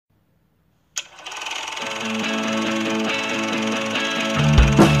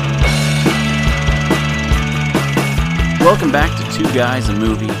Welcome back to Two Guys, a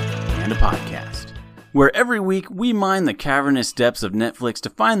Movie, and a Podcast, where every week we mine the cavernous depths of Netflix to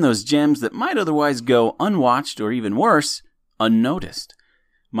find those gems that might otherwise go unwatched or even worse, unnoticed.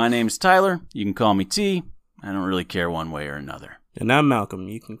 My name's Tyler. You can call me T. I don't really care one way or another. And I'm Malcolm.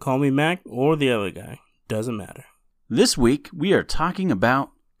 You can call me Mac or the other guy. Doesn't matter. This week we are talking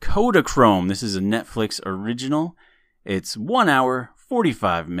about Kodachrome. This is a Netflix original. It's 1 hour,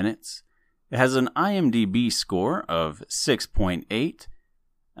 45 minutes. It has an IMDb score of 6.8,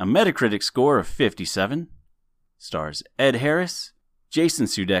 a Metacritic score of 57, stars Ed Harris, Jason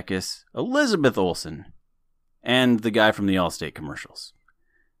Sudeikis, Elizabeth Olsen, and the guy from the Allstate commercials.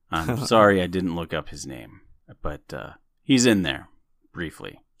 I'm sorry I didn't look up his name, but he's in there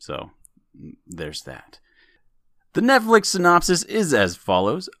briefly, so there's that. The Netflix synopsis is as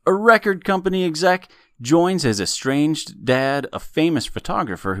follows. A record company exec joins his estranged dad, a famous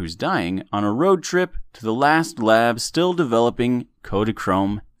photographer who's dying, on a road trip to the last lab still developing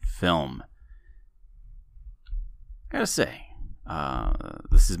Kodachrome film. I gotta say,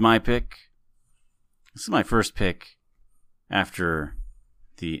 this is my pick. This is my first pick after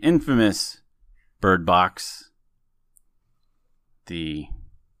the infamous Bird Box, the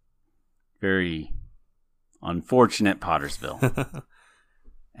very unfortunate Pottersville.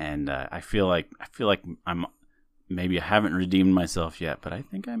 And I feel like I'm maybe I haven't redeemed myself yet, but I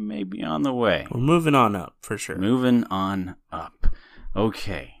think I may be on the way. We're moving on up for sure. Moving on up.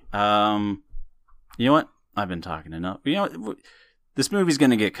 Okay. You know what? I've been talking enough. You know what? This movie's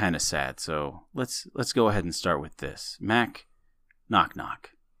gonna get kind of sad, so let's go ahead and start with this. Mac, knock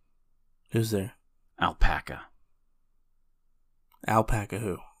knock. Who's there? Alpaca. Alpaca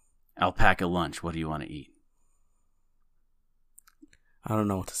who? Alpaca lunch. What do you want to eat? I don't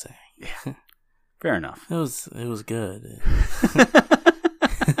know what to say. Yeah, fair enough. It was good.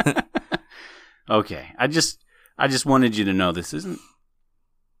 Okay, I just wanted you to know this isn't.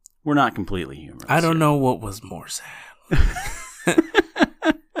 We're not completely humorous. I don't know what was more sad,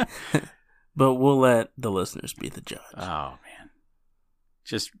 but we'll let the listeners be the judge. Oh man,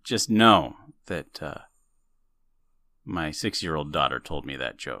 just know that my 6-year-old daughter told me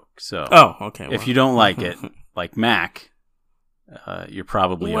that joke. So, okay. If you don't like it, like Mac. You're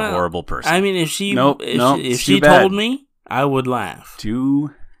probably a horrible person. I mean, if she she told me, I would laugh.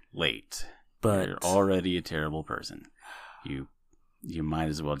 Too late. But you're already a terrible person. You might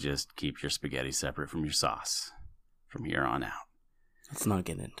as well just keep your spaghetti separate from your sauce from here on out. Let's not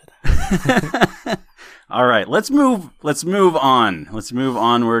get into that. All right, let's move on. Let's move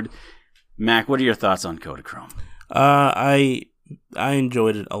onward. Mac, what are your thoughts on Kodachrome? I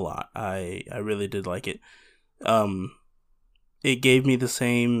enjoyed it a lot. I really did like it. It gave me the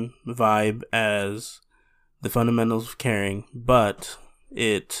same vibe as The Fundamentals of Caring, but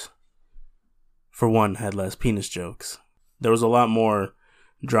it, for one, had less penis jokes. There was a lot more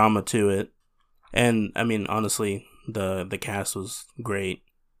drama to it. And, I mean, honestly, the cast was great.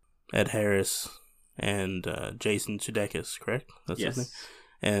 Ed Harris and Jason Sudeikis, correct? That's yes. His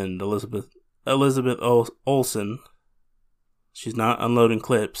name? And Elizabeth Olsen. She's not unloading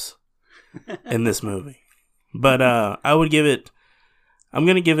clips in this movie. But I'm going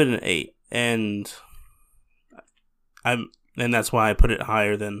to give it an 8, and that's why I put it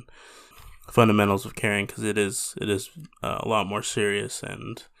higher than Fundamentals of Caring, because it is a lot more serious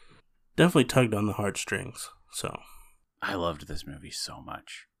and definitely tugged on the heartstrings. So I loved this movie so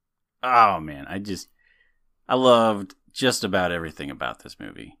much. Oh man, I loved just about everything about this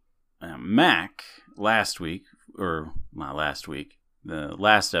movie. Mac the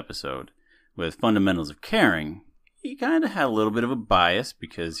last episode with Fundamentals of Caring, he kind of had a little bit of a bias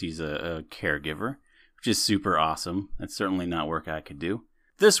because he's a caregiver, which is super awesome. That's certainly not work I could do.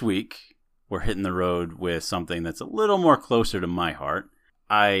 This week, we're hitting the road with something that's a little more closer to my heart.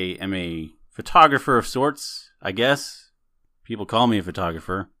 I am a photographer of sorts, I guess. People call me a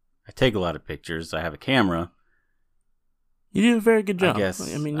photographer. I take a lot of pictures. I have a camera. You do a very good job. I guess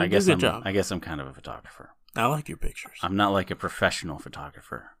do a good job. I guess I'm kind of a photographer. I like your pictures. I'm not like a professional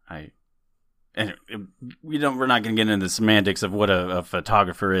photographer. We're not going to get into the semantics of what a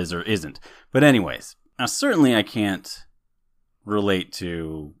photographer is or isn't. But anyways, now certainly I can't relate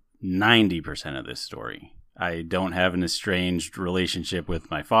to 90% of this story. I don't have an estranged relationship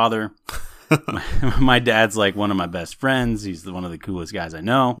with my father. My dad's like one of my best friends. He's one of the coolest guys I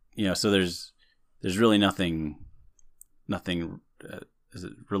know. So there's really nothing relatable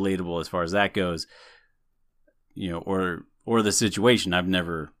as far as that goes. Or the situation. I've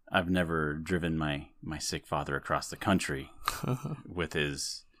never driven my sick father across the country with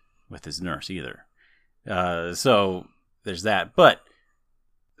his nurse either. So there's that. But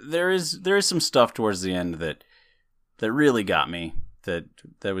there is some stuff towards the end that really got me. That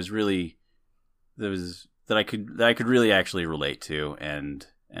I could really actually relate to, and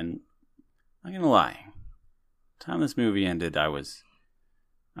I'm not gonna lie. The time this movie ended, I was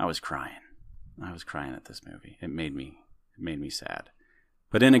crying. I was crying at this movie. It made me sad,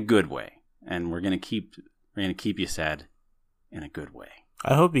 but in a good way. And we're gonna keep you sad in a good way.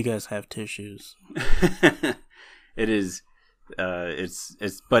 I hope you guys have tissues. It is.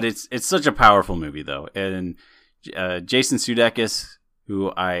 It's such a powerful movie though, and Jason Sudeikis,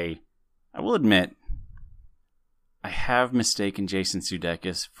 who I will admit, I have mistaken Jason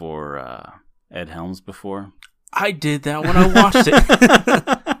Sudeikis for Ed Helms before. I did that when I watched it.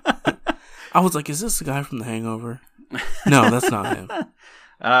 I was like, is this the guy from The Hangover? No, that's not him.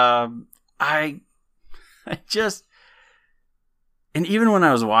 I just... And even when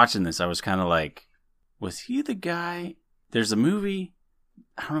I was watching this, I was kind of like, was he the guy? There's a movie,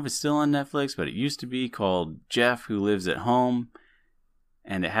 I don't know if it's still on Netflix, but it used to be, called Jeff Who Lives at Home.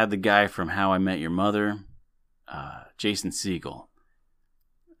 And it had the guy from How I Met Your Mother, Jason Segel.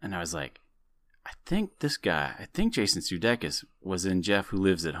 And I was like, I think Jason Sudeikis was in Jeff Who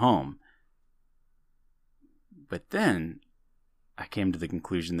Lives at Home. But then I came to the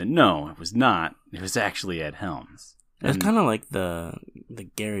conclusion that no, it was not. It was actually Ed Helms. It's kind of like the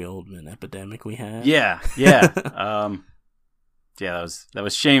Gary Oldman epidemic we had. Yeah. Yeah, that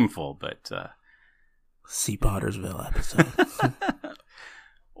was shameful, but See Pottersville episode.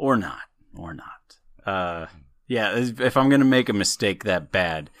 or not. Yeah, if I'm gonna make a mistake that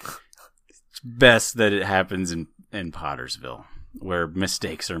bad, it's best that it happens in Pottersville, where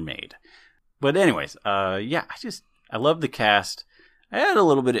mistakes are made. But anyways, yeah, I love the cast. I had a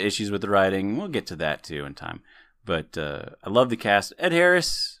little bit of issues with the writing. We'll get to that too in time. But I love the cast. Ed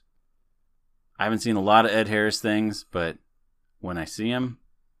Harris, I haven't seen a lot of Ed Harris things, but when I see him,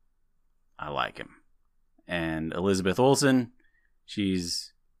 I like him. And Elizabeth Olsen, she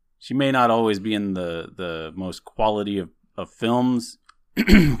may not always be in the most quality of films,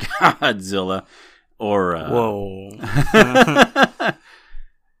 Godzilla, or whoa.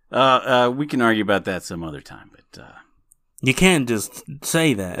 We can argue about that some other time, but you can't just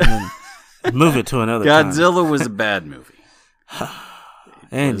say that and then move it to another time. Godzilla was a bad movie.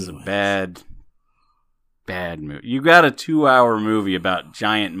 It was a bad movie. You got a 2-hour movie about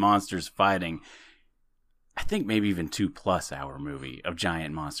giant monsters fighting. I think maybe even 2+ hour movie of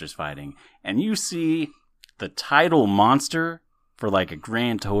giant monsters fighting, and you see the title monster for like a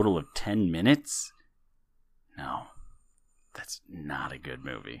grand total of 10 minutes. No, that's not a good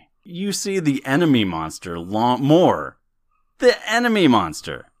movie. You see the enemy monster more. The enemy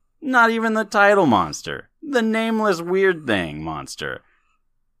monster. Not even the title monster. The nameless weird thing monster.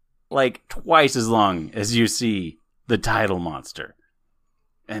 Like twice as long as you see the title monster.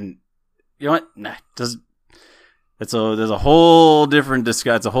 And you know what? There's a whole different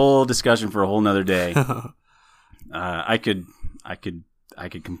it's a whole discussion for a whole nother day. I could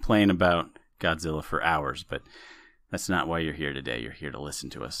complain about Godzilla for hours, but that's not why you're here today. You're here to listen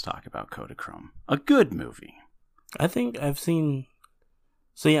to us talk about Kodachrome, a good movie. I think I've seen.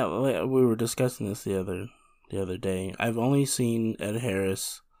 So yeah, we were discussing this the other day. I've only seen Ed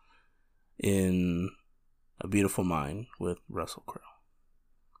Harris in A Beautiful Mind with Russell Crowe,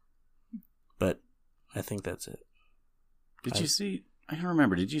 but I think that's it. Did you see? I don't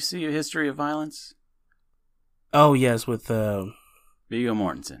remember. Did you see A History of Violence? Oh yes, with Viggo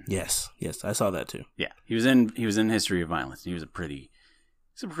Mortensen. Yes, I saw that too. Yeah, he was in History of Violence. He was a pretty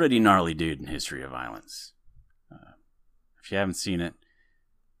gnarly dude in History of Violence. If you haven't seen it,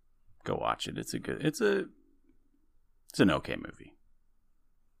 go watch it. It's an okay movie.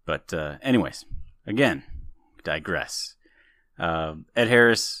 But anyways, again, digress. Ed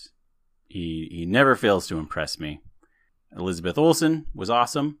Harris, he never fails to impress me. Elizabeth Olsen was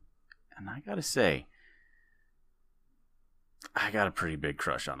awesome, and I gotta say, I got a pretty big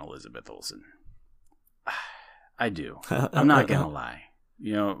crush on Elizabeth Olsen. I do. I'm not gonna lie.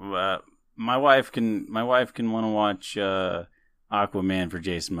 You know, my wife can want to watch Aquaman for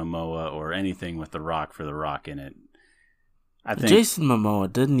Jason Momoa or anything with The Rock for The Rock in it. I think Jason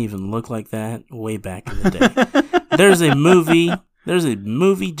Momoa didn't even look like that way back in the day. There's a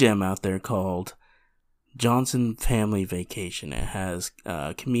movie gem out there called Johnson Family Vacation. It has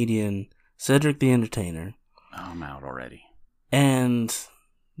comedian Cedric the Entertainer. Oh, I'm out already. And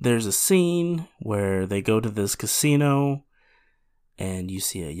there's a scene where they go to this casino and you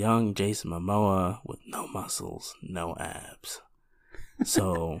see a young Jason Momoa with no muscles, no abs.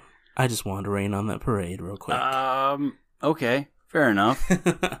 So I just wanted to rain on that parade real quick. Okay, fair enough.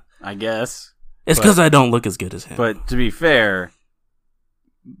 I guess. It's because I don't look as good as him. But to be fair,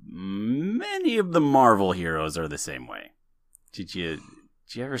 many of the Marvel heroes are the same way. Did you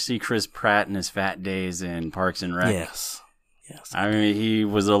ever see Chris Pratt in his fat days in Parks and Rec? Yes. I mean, he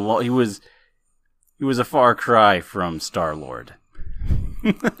was a far cry from Star-Lord.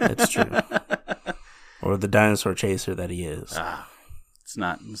 That's true. Or the dinosaur chaser that he is.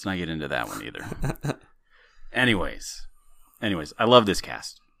 Let's not get into that one either. Anyways, I love this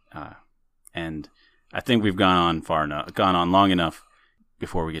cast, and I think we've gone on long enough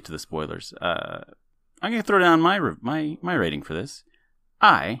before we get to the spoilers. I'm gonna throw down my rating for this.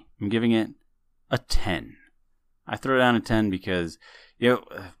 I am giving it a 10. I throw down a 10 because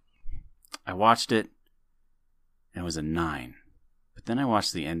I watched it and it was a 9, but then I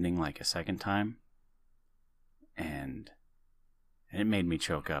watched the ending like a second time, and it made me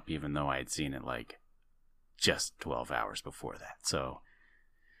choke up, even though I had seen it like just 12 hours before that. So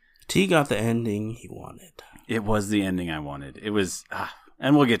T got the ending he wanted. It was the ending I wanted. It was,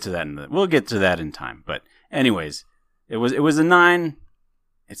 and we'll get to that in time. But anyways, it was a 9.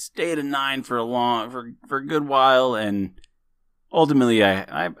 It stayed a 9 for a good while, and ultimately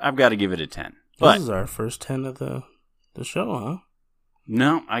I've got to give it a 10. But this is our first 10 of the show, huh?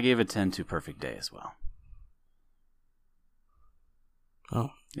 No, I gave a 10 to Perfect Day as well. Oh.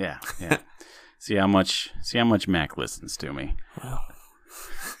 Yeah. See how much Mac listens to me. Well.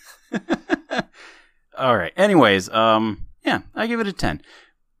 All right. Anyways, I give it a 10.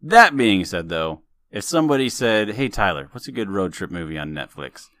 That being said, though, if somebody said, "Hey Tyler, what's a good road trip movie on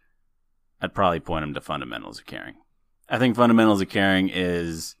Netflix?" I'd probably point them to Fundamentals of Caring. I think Fundamentals of Caring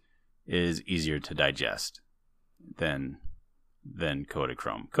is easier to digest than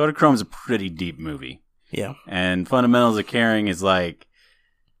Kodachrome. Kodachrome's a pretty deep movie. Yeah. And Fundamentals of Caring is like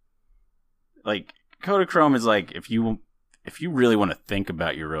Kodachrome is like if you really want to think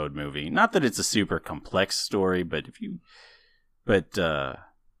about your road movie. Not that it's a super complex story, but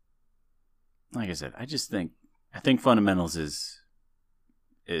like I said, I think Fundamentals is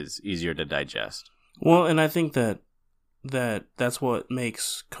easier to digest. Well, and I think that's what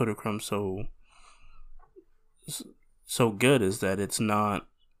makes Kodachrome so good, is that it's not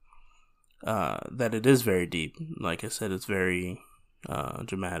that it is very deep. Like I said, it's very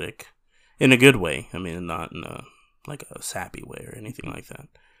dramatic in a good way. I mean, not in a sappy way or anything like that.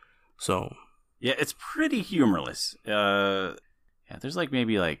 So yeah, it's pretty humorless. There's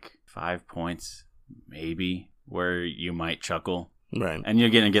maybe 5 points maybe where you might chuckle, right? And you're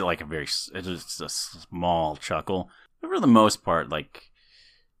gonna get it's a small chuckle. But for the most part,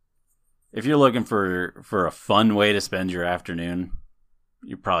 if you're looking for a fun way to spend your afternoon,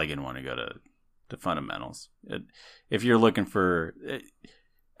 you're probably gonna want to go to Fundamentals. If you're looking for,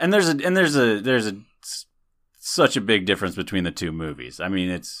 and there's such a big difference between the two movies. I mean,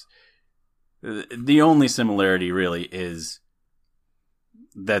 it's the only similarity really is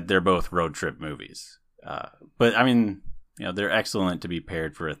that they're both road trip movies. But I mean, they're excellent to be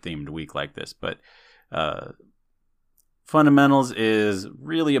paired for a themed week like this. But Fundamentals is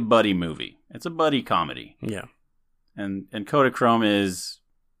really a buddy movie. It's a buddy comedy. Yeah. And Kodachrome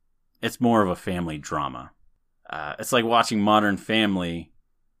it's more of a family drama. It's like watching Modern Family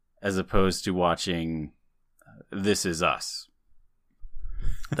as opposed to watching This Is Us.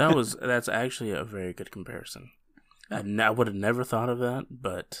 That's actually a very good comparison. I would have never thought of that,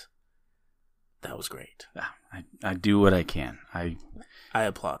 but that was great. I do what I can. I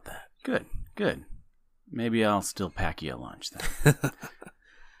applaud that. Good. Maybe I'll still pack you a lunch then.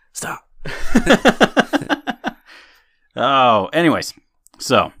 Stop. Oh, anyways.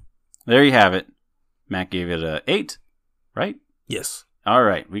 So, there you have it. Matt gave it a 8, right? Yes. All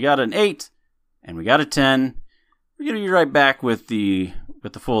right. We got an 8 and we got a 10. We're going to be right back with the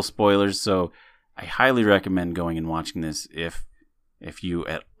full spoilers, so I highly recommend going and watching this if you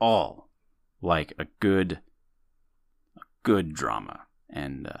at all like a good drama.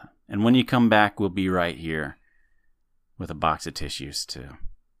 And when you come back, we'll be right here with a box of tissues to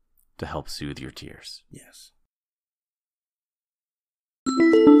help soothe your tears. Yes.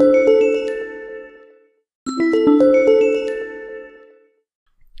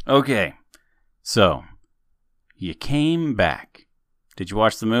 Okay. So, you came back. Did you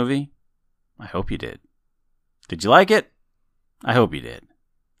watch the movie? I hope you did. Did you like it? I hope you did.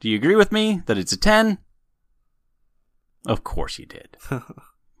 Do you agree with me that it's a 10? Of course you did.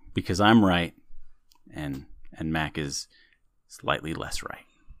 Because I'm right, and Mac is slightly less right.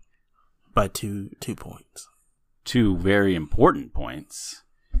 By two points. 2 very important points.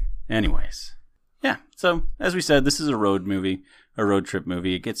 Anyways. Yeah, so as we said, this is a road trip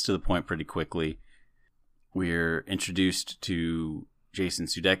movie. It gets to the point pretty quickly. We're introduced to Jason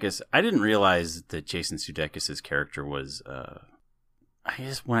Sudeikis. I didn't realize that Jason Sudeikis' character was I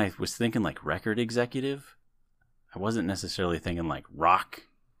guess when I was thinking like record executive, I wasn't necessarily thinking like rock.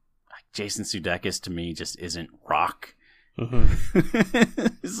 Like Jason Sudeikis to me just isn't rock.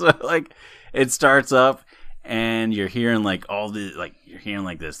 Mm-hmm. So like it starts up and you're hearing like you're hearing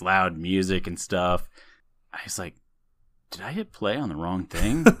like this loud music and stuff. I was like, did I hit play on the wrong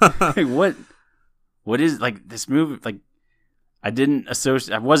thing? Like, what is like this movie? Like I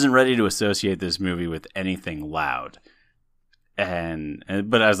wasn't ready to associate this movie with anything loud.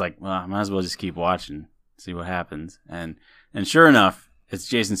 But I was like, well, I might as well just keep watching, see what happens. And sure enough, it's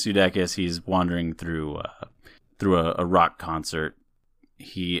Jason Sudeikis. He's wandering through a rock concert.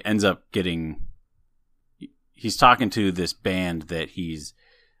 He ends up he's talking to this band that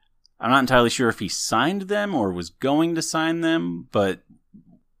I'm not entirely sure if he signed them or was going to sign them, but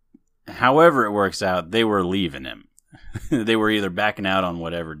however it works out, they were leaving him. They were either backing out on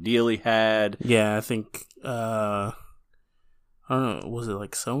whatever deal he had. Yeah, I think, I don't know, was it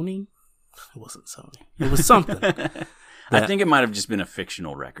like Sony? It wasn't Sony. It was something. I think it might have just been a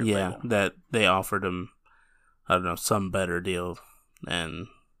fictional record label. That they offered him, I don't know, some better deal and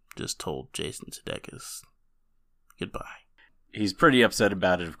just told Jason Sudeikis goodbye. He's pretty upset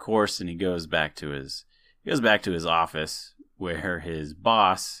about it, of course, and he goes back to his office where his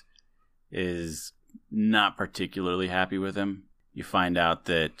boss is not particularly happy with him. You find out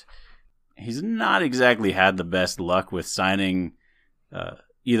that he's not exactly had the best luck with signing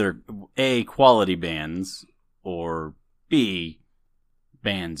either A, quality bands, or B,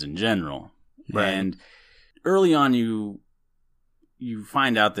 bands in general. Right. And early on you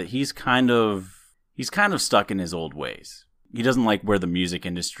find out that he's kind of stuck in his old ways. He doesn't like where the music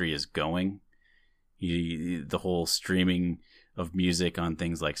industry is going. The whole streaming of music on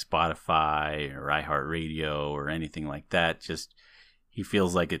things like Spotify or iHeartRadio or anything like that, just he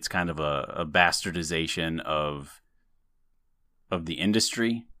feels like it's kind of a bastardization of the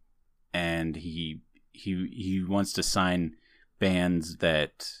industry, and he wants to sign bands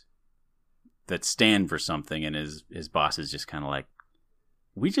that stand for something, and his boss is just kind of like,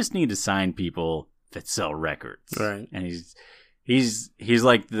 we just need to sign people that sell records. Right. And he's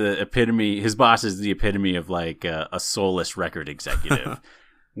like the epitome. His boss is the epitome of like a soulless record executive,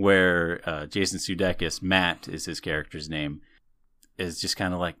 where Jason Sudeikis, Matt is his character's name, is just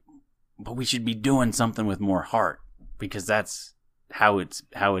kind of like, but we should be doing something with more heart, because that's how it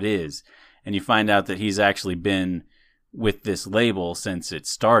is. And you find out that he's actually been with this label since it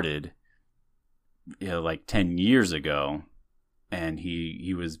started, like 10 years ago. And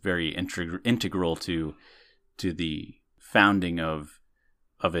he was very integral to the founding of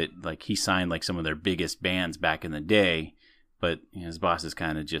it. Like he signed like some of their biggest bands back in the day, but his boss is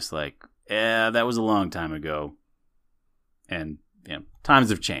kind of just like, yeah, that was a long time ago, and times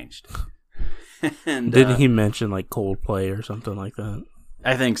have changed. And, didn't he mention like Coldplay or something like that?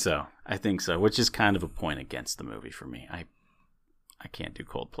 I think so, which is kind of a point against the movie for me. I can't do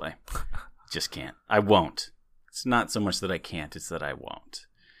Coldplay. Just can't. I won't. It's not so much that I can't, it's that I won't.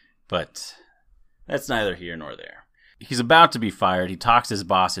 But that's neither here nor there. He's about to be fired. He talks his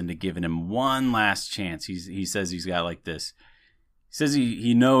boss into giving him one last chance. He says he's got like this. He says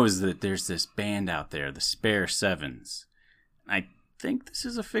he knows that there's this band out there, the Spare Sevens. I think this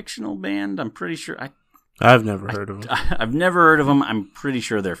is a fictional band. I'm pretty sure. I've never heard of them. I've never heard of them. I'm pretty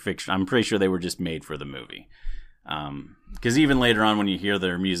sure they're fiction. I'm pretty sure they were just made for the movie. Because even later on when you hear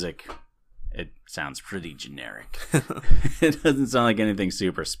their music, it sounds pretty generic. It doesn't sound like anything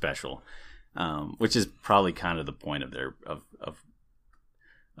super special, which is probably kind of the point of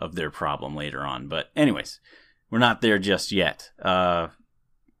their problem later on. But anyways, we're not there just yet. Matt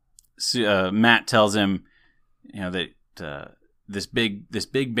tells him, that this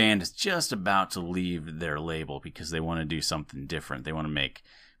big band is just about to leave their label because they want to do something different. They want to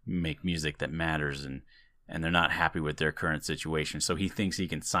make music that matters, and they're not happy with their current situation. So he thinks he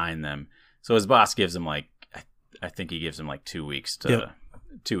can sign them. So his boss gives him I think he gives him like 2 weeks to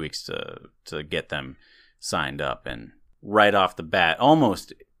get them signed up. And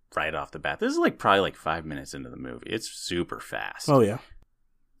almost right off the bat, this is like probably like 5 minutes into the movie. It's super fast. Oh yeah.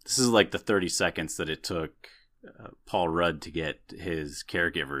 This is like the 30 seconds that it took Paul Rudd to get his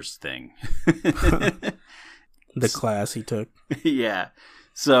caregivers thing. The class he took. Yeah.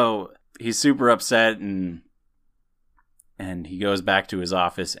 So he's super upset, and he goes back to his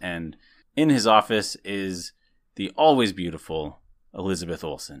office, and in his office is the always beautiful Elizabeth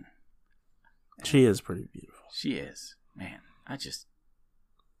Olsen. She is pretty beautiful. She is. Man,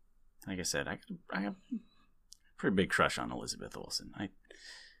 like I said, I have a pretty big crush on Elizabeth Olsen.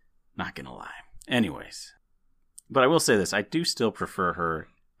 Not gonna lie. Anyways, but I will say this: I do still prefer her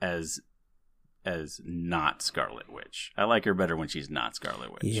as as not Scarlet Witch. I like her better when she's not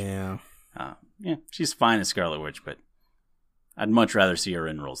Scarlet Witch. Yeah. Yeah, she's fine as Scarlet Witch, but I'd much rather see her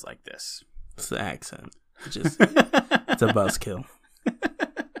in roles like this. It's the accent. It's a buzzkill.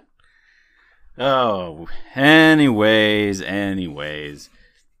 Oh, anyways.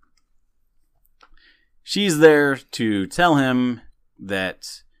 She's there to tell him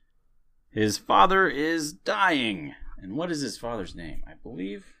that his father is dying. And what is his father's name? I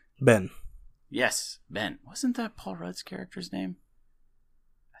believe? Ben. Yes, Ben. Wasn't that Paul Rudd's character's name?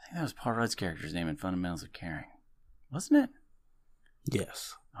 I think that was Paul Rudd's character's name in Fundamentals of Caring. Wasn't it?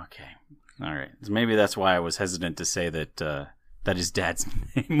 Yes. Okay. All right. So maybe that's why I was hesitant to say that that his dad's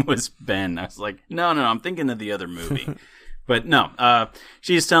name was Ben. I was like, no, I'm thinking of the other movie. But no,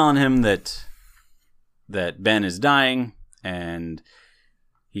 she's telling him that Ben is dying, and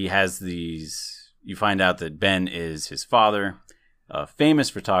he has these... You find out that Ben is his father, a famous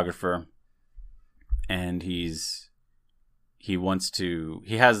photographer, and he has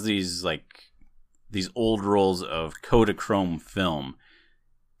these old rolls of Kodachrome film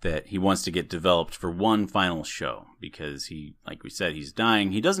that he wants to get developed for one final show, because he, like we said, he's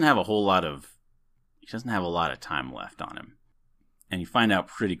dying. He doesn't have a lot of time left on him. And you find out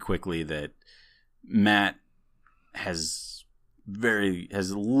pretty quickly that Matt has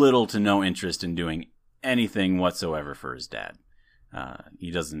little to no interest in doing anything whatsoever for his dad. He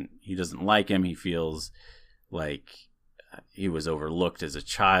doesn't like him. He feels like he was overlooked as a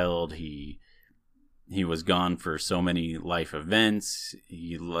child. He was gone for so many life events.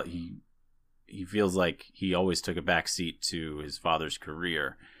 He feels like he always took a back seat to his father's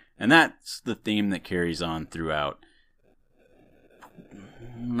career. And that's the theme that carries on throughout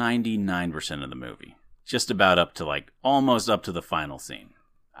 99% of the movie. Just about up to almost up to the final scene.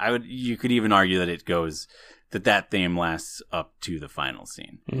 You could even argue that that theme lasts up to the final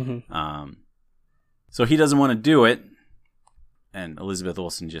scene. Mm-hmm. So he doesn't want to do it, and Elizabeth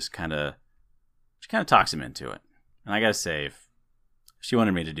Olsen just kind of talks him into it. And I gotta say, if she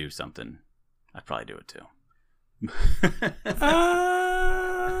wanted me to do something, I'd probably do it too.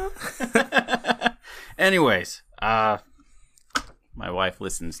 Anyways, my wife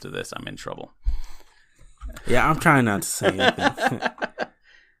listens to this. I'm in trouble. Yeah, I'm trying not to say anything.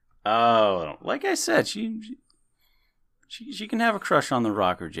 Oh, like I said, she can have a crush on The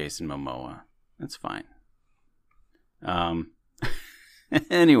Rock or Jason Momoa. That's fine.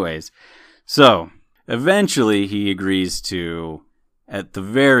 Anyways, so eventually he agrees to, at the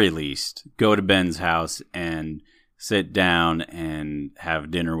very least, go to Ben's house and sit down and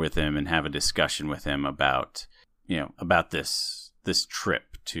have dinner with him and have a discussion with him about this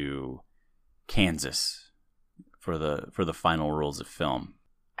trip to Kansas for the final rules of film.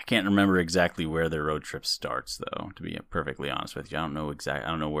 I can't remember exactly where their road trip starts, though, to be perfectly honest with you. I don't know where. I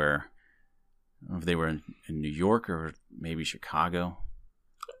don't know if they were in New York or maybe Chicago.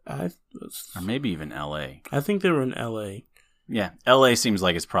 Or maybe even L.A. I think they were in L.A. Yeah, L.A. seems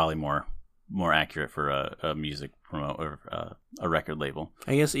like it's probably more accurate for a music promote or a record label.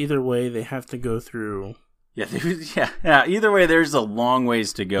 I guess either way, they have to go through... Yeah. Either way, there's a long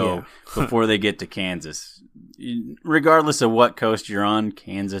ways to go before they get to Kansas. Regardless of what coast you're on,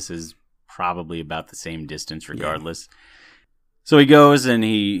 Kansas is probably about the same distance regardless. Yeah. So he goes and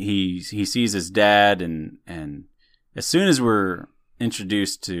he sees his dad, and as soon as we're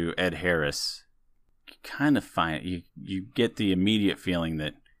introduced to Ed Harris, you kind of find you get the immediate feeling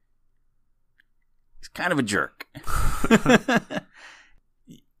that he's kind of a jerk.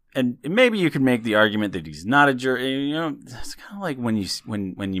 And maybe you could make the argument that he's not a jerk. It's kind of like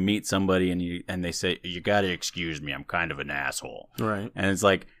when you meet somebody and they say, "You got to excuse me, I'm kind of an asshole." Right. And it's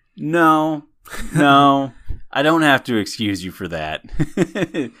like, no, I don't have to excuse you for that.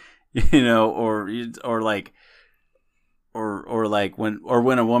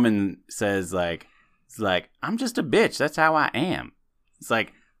 When a woman says it's like, "I'm just a bitch. That's how I am." It's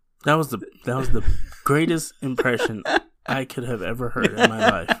like that was the greatest impression I could have ever heard in my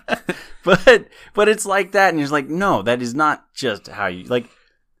life. But it's like that, and you're like, no, that is not just how you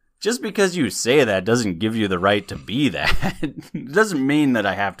just because you say that doesn't give you the right to be that. It doesn't mean that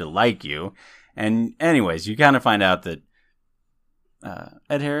I have to like you. And anyways, you kind of find out that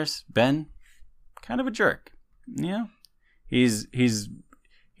Ed Harris, Ben, kind of a jerk. He's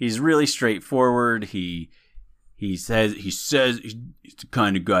really straightforward. He's the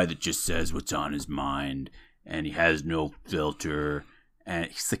kind of guy that just says what's on his mind. And he has no filter. And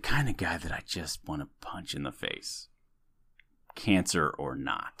he's the kind of guy that I just want to punch in the face. Cancer or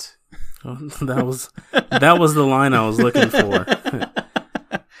not. That was the line I was looking for.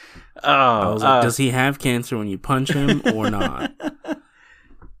 I was like, does he have cancer when you punch him or not?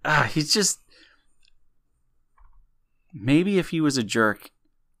 He's just... maybe if he was a jerk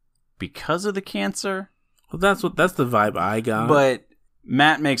because of the cancer. Well, that's the vibe I got. But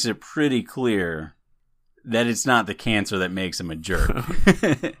Matt makes it pretty clear that it's not the cancer that makes him a jerk.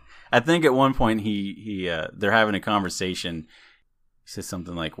 I think at one point they're having a conversation. He says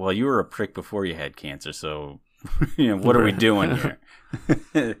something like, "Well, you were a prick before you had cancer, so what are we doing here?"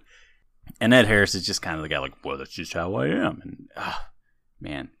 And Ed Harris is just kind of the guy like, "Well, that's just how I am." And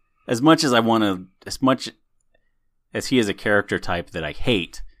man, as much as he is a character type that I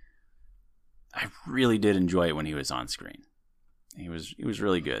hate, I really did enjoy it when he was on screen. He was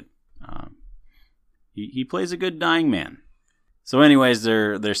really good. He plays a good dying man. So anyways,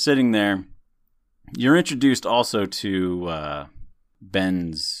 they're sitting there. You're introduced also to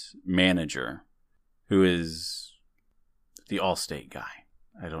Ben's manager, who is the Allstate guy.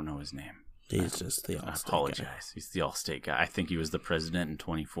 I don't know his name. He's just the Allstate guy. I apologize. He's the Allstate guy. I think he was the president in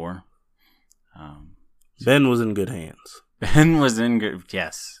 24. Ben was in good hands. Ben was in good...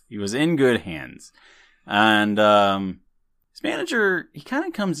 Yes, he was in good hands. And his manager, he kind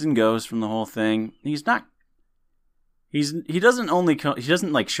of comes and goes from the whole thing. He doesn't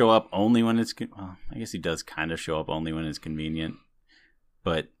like show up only when it's... Well, I guess he does kind of show up only when it's convenient.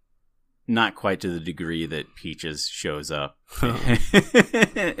 But not quite to the degree that Peaches shows up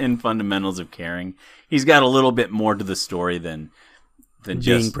in Fundamentals of Caring. He's got a little bit more to the story than being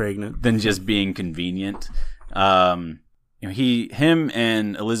just pregnant, than just being convenient. Him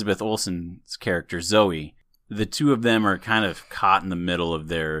and Elizabeth Olsen's character Zoe, the two of them are kind of caught in the middle of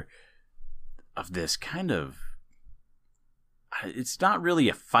this kind of. It's not really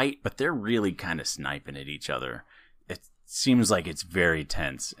a fight, but they're really kind of sniping at each other. It seems like it's very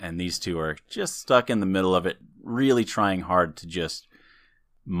tense, and these two are just stuck in the middle of it, really trying hard to just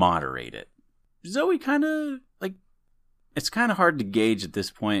moderate it. Zoe kind of, like, it's kind of hard to gauge at this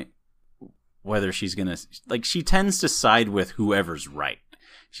point whether she's going to, like, she tends to side with whoever's right.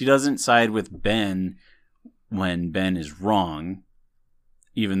 She doesn't side with Ben when Ben is wrong,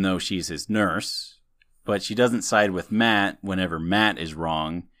 even though she's his nurse. But she doesn't side with Matt whenever Matt is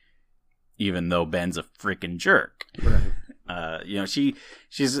wrong, even though Ben's a freaking jerk. Right.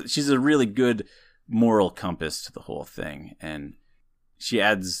 She's a really good moral compass to the whole thing, and she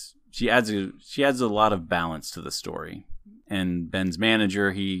adds a lot of balance to the story. And Ben's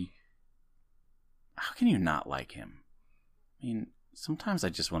manager, how can you not like him? I mean, sometimes I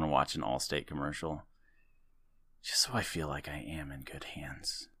just want to watch an Allstate commercial, just so I feel like I am in good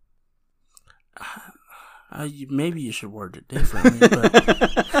hands. Maybe you should word it differently. But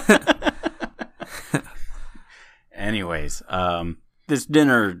anyways, this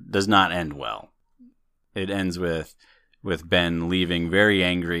dinner does not end well. It ends with Ben leaving very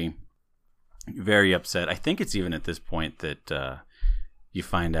angry, very upset. I think it's even at this point that you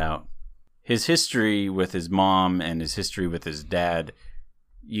find out his history with his mom and his history with his dad.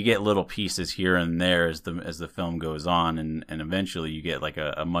 You get little pieces here and there as the film goes on, and eventually you get like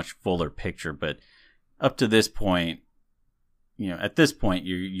a much fuller picture. But up to this point, at this point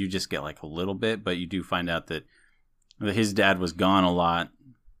you just get like a little bit, but you do find out that his dad was gone a lot.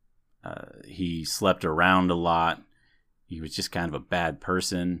 He slept around a lot. He was just kind of a bad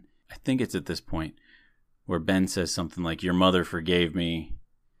person. I think it's at this point where Ben says something like, "Your mother forgave me,"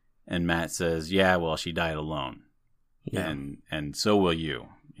 and Matt says, "Yeah, well, she died alone." Yeah. And so will you.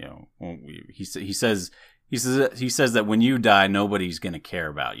 He says that when you die, nobody's going to care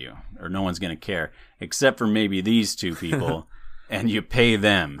about you, or no one's going to care except for maybe these two people, and you pay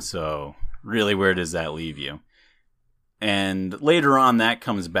them. So really, where does that leave you? And later on, that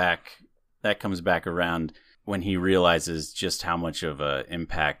comes back around when he realizes just how much of an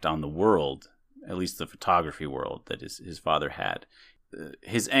impact on the world, at least the photography world, that his father had.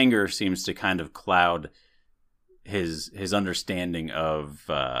 His anger seems to kind of cloud his understanding of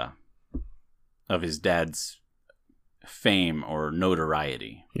his dad's fame or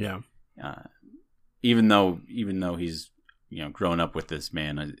notoriety. Yeah. Even though he's grown up with this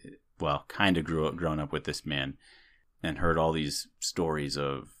man, kind of grown up with this man, and heard all these stories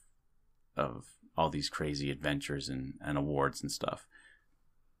of all these crazy adventures and awards and stuff.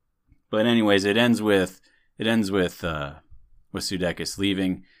 But anyways, it ends with Sudeikis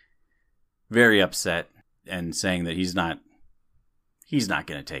leaving, very upset, and saying that he's not going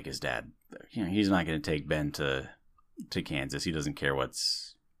to take his dad. He's not going to take Ben to Kansas. He doesn't care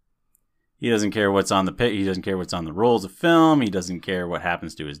what's on the pit. He doesn't care what's on the rolls of film. He doesn't care what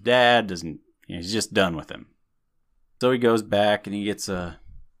happens to his dad. He's just done with him. So he goes back and he gets a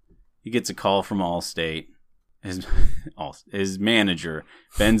call from Allstate. His manager,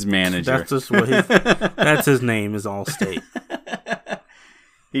 Ben's manager. That's just that's his name, is Allstate.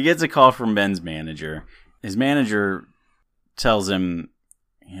 He gets a call from Ben's manager. His manager tells him,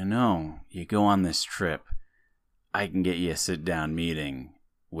 you go on this trip, I can get you a sit-down meeting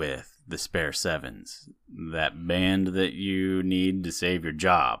with the Spare Sevens, that band that you need to save your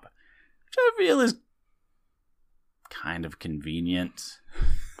job, which I feel is kind of convenient.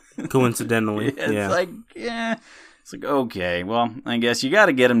 Coincidentally. It's like, okay, well, I guess you got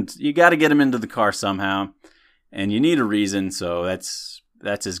to get him into the car somehow, and you need a reason, so that's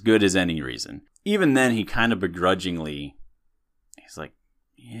as good as any reason. Even then, he kind of begrudgingly, he's like,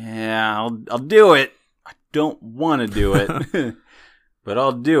 yeah, I'll do it. I don't want to do it, but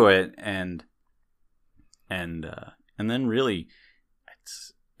I'll do it. And then really,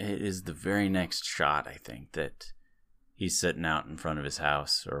 it is the very next shot, I think, that he's sitting out in front of his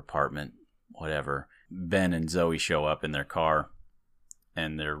house or apartment, whatever. Ben and Zoe show up in their car,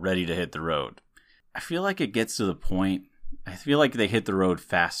 and they're ready to hit the road. I feel like it gets to the point. I feel like they hit the road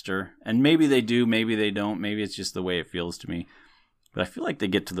faster, and maybe they do, maybe they don't. Maybe it's just the way it feels to me. But I feel like they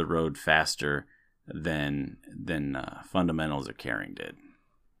get to the road faster than Fundamentals of Caring did.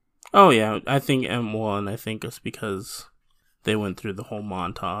 Oh yeah, I think and I think it's because they went through the whole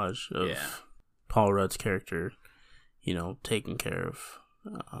montage of Paul Rudd's character, taking care of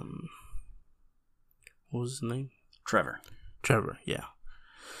what was his name? Trevor, yeah.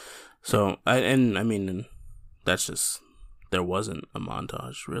 So and that's just, there wasn't a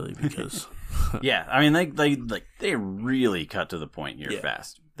montage really because yeah, I mean they really cut to the point here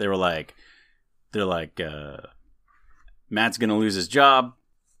fast. They're like Matt's gonna lose his job.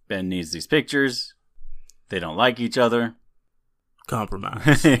 Ben needs these pictures. They don't like each other.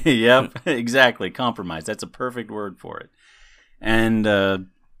 Compromise. Yep, exactly. Compromise. That's a perfect word for it. And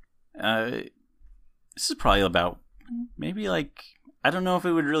this is probably about maybe like, I don't know if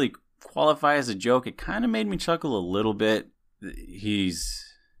it would really qualify as a joke. It kind of made me chuckle a little bit.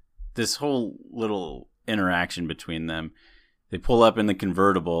 This whole little interaction between them. They pull up in the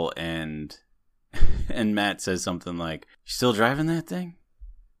convertible and Matt says something like, "You still driving that thing?"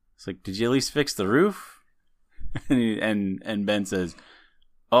 It's like, "Did you at least fix the roof?" And Ben says,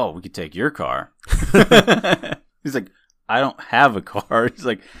 "Oh, we could take your car." He's like, "I don't have a car." He's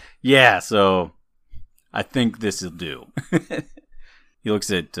like, "Yeah, so I think this will do." He looks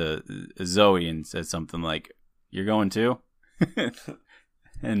at Zoe and says something like, "You're going too?"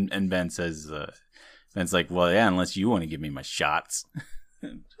 and Ben says, Ben's like, "Well, yeah, unless you want to give me my shots."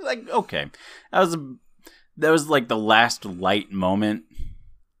 Like, okay, that was like the last light moment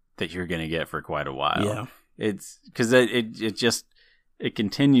that you're gonna get for quite a while. Yeah, it's because it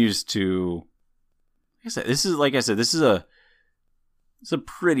continues to. This is a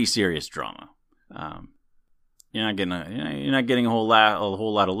pretty serious drama. You're not getting a whole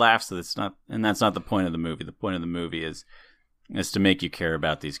lot of laughs. So that's not the point of the movie. The point of the movie is to make you care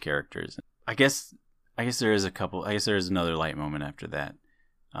about these characters. I guess there is another light moment after that.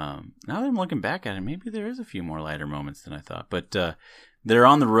 Now that I'm looking back at it, maybe there is a few more lighter moments than I thought. But they're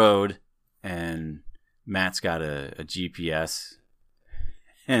on the road, and Matt's got a GPS,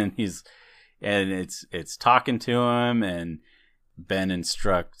 and it's talking to him, and Ben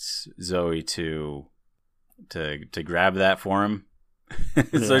instructs Zoe to grab that for him.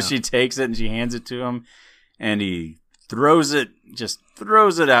 So she takes it and she hands it to him, and he throws it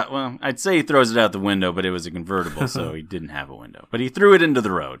out. Well, I'd say he throws it out the window, but it was a convertible, so he didn't have a window. But he threw it into the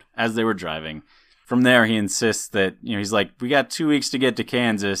road as they were driving. From there, he insists that, he's like, "We got 2 weeks to get to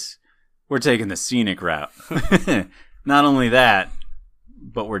Kansas. We're taking the scenic route." Not only that,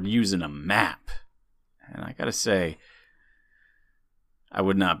 but we're using a map. And I gotta say, I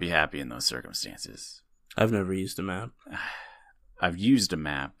would not be happy in those circumstances. I've never used a map. I've used a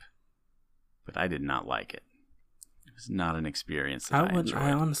map, but I did not like it. It was not an experience that I enjoyed.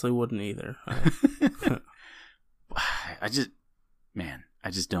 I honestly wouldn't either. I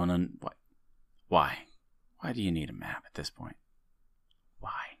just don't. Why? Why do you need a map at this point?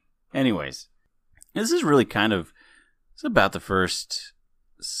 Why? Anyways, this is really it's about the first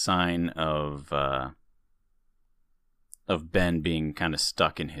sign of Ben being kind of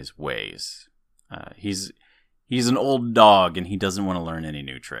stuck in his ways. He's an old dog, and he doesn't want to learn any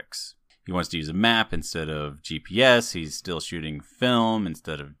new tricks. He wants to use a map instead of GPS. He's still shooting film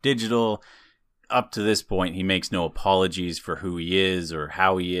instead of digital. Up to this point, he makes no apologies for who he is or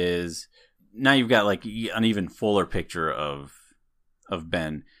how he is. Now you've got like an even fuller picture of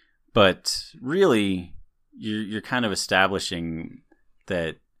Ben, but really you're kind of establishing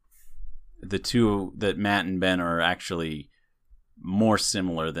that that Matt and Ben are actually more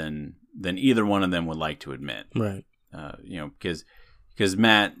similar than either one of them would like to admit. Right. Because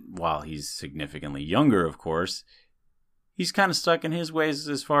Matt, while he's significantly younger, of course, he's kind of stuck in his ways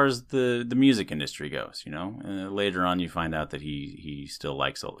as far as the music industry goes, And later on, you find out that he still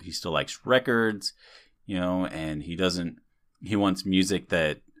likes records, and he wants music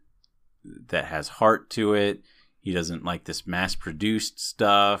that has heart to it. He doesn't like this mass-produced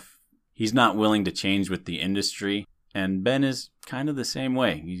stuff. He's not willing to change with the industry, and Ben is kind of the same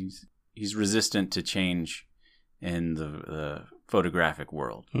way. He's resistant to change in the photographic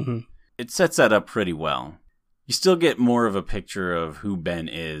world. Mm-hmm. It sets that up pretty well. You still get more of a picture of who Ben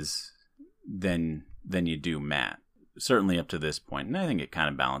is than you do Matt. Certainly up to this point, and I think it kind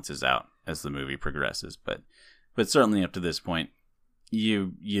of balances out as the movie progresses. But certainly up to this point,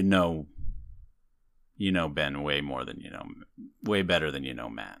 you know Ben way better than you know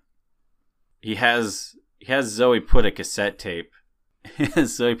Matt. He has Zoe put a cassette tape.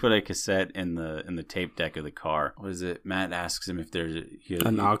 Zoe put a cassette in the tape deck of the car. What is it? Matt asks him if there's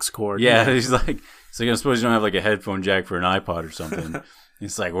an aux cord. Yeah, he's like, I suppose you don't have like a headphone jack for an iPod or something.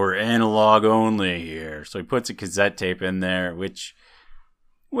 It's like, we're analog only here. So he puts a cassette tape in there, which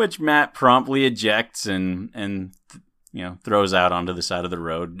Matt promptly ejects and throws out onto the side of the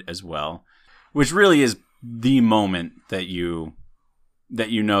road as well. Which really is the moment that you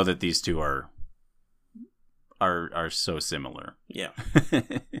know that these two are so similar. Yeah.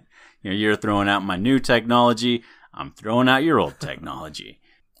 You're throwing out my new technology. I'm throwing out your old technology.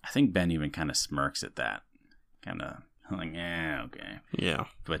 I think Ben even kind of smirks at that. Kind of like, yeah, okay. Yeah.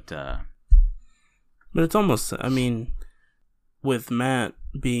 But it's almost, with Matt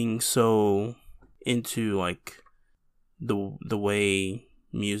being so into like the way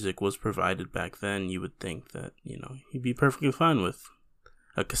music was provided back then, you would think that, he'd be perfectly fine with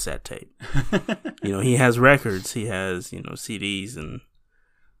a cassette tape. He has records, he has, CDs, and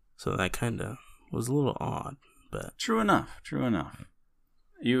so that kind of was a little odd, but true enough.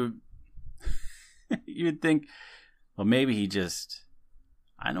 You'd think, well, maybe he just,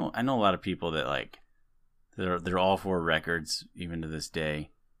 I know a lot of people that like, they're all for records, even to this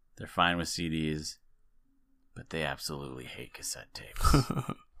day. They're fine with CDs, but they absolutely hate cassette tapes.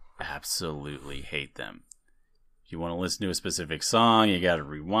 Absolutely hate them. If you want to listen to a specific song, you got to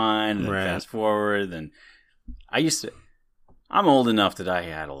rewind and then fast forward. And I'm old enough that I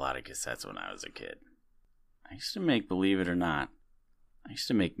had a lot of cassettes when I was a kid. I used to make, believe it or not,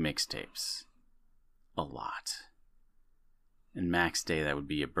 mixtapes. A lot. In Mac's day, that would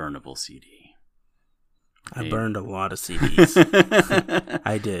be a burnable CD. I burned a lot of CDs.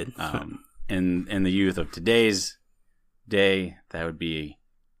 I did. In the youth of today's day, that would be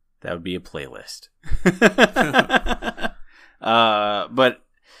a playlist.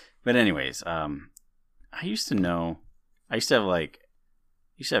 But anyways, I used to have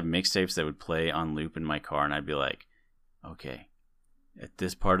mixtapes that would play on loop in my car, and I'd be like, okay, at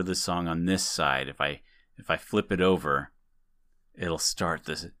this part of the song on this side, if I flip it over, it'll start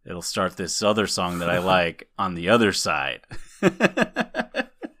this other song that I like on the other side.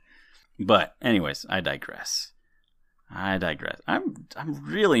 But anyways, I digress. I'm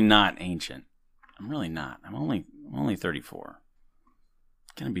really not ancient. I'm really not. I'm only 34.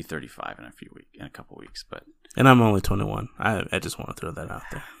 Gonna be 35 in a couple weeks, but. And I'm only 21. I just want to throw that out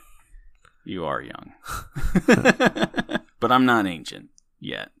there. You are young. But I'm not ancient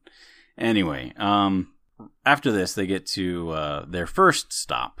yet. Anyway, after this, they get to their first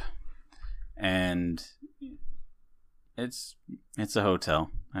stop, and it's a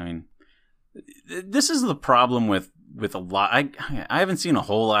hotel. This is the problem with a lot. I haven't seen a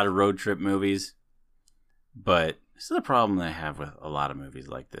whole lot of road trip movies, but this is the problem that I have with a lot of movies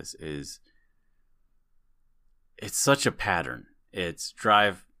like this is it's such a pattern. It's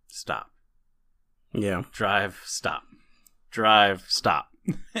drive, stop. Yeah. Drive, stop. Drive, stop.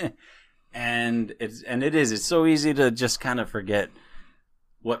 And it's so easy to just kind of forget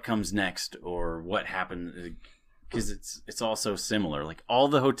what comes next or what happened, because it's all so similar. Like all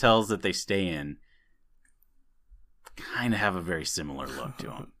the hotels that they stay in kind of have a very similar look to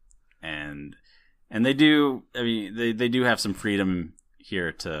them, and they do. They do have some freedom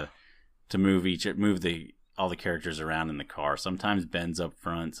here to move all the characters around in the car. Sometimes Ben's up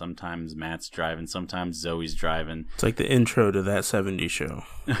front, sometimes Matt's driving, sometimes Zoe's driving. It's like the intro to That 70s Show.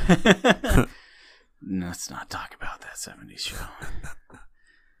 Let's not talk about That 70s Show.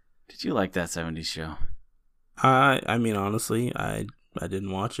 Did you like That 70s Show? Honestly, I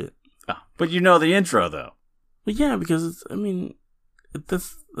didn't watch it. Oh, but you know the intro, though. Well, yeah, because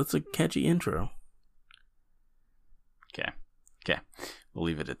that's a catchy intro. Okay. We'll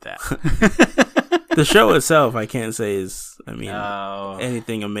leave it at that. The show itself, I can't say is,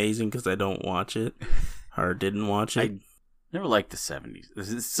 anything amazing because I don't watch it or didn't watch it. Never liked the 70s. The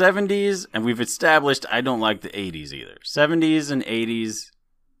 70s, and we've established I don't like the 80s either. 70s and 80s.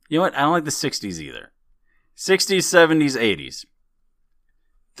 You know what? I don't like the 60s either. 60s, 70s, 80s.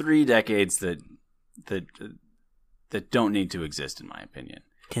 3 decades that don't need to exist, in my opinion.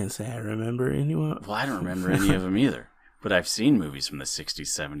 Can't say I remember anyone. Well, I don't remember any of them either. But I've seen movies from the 60s,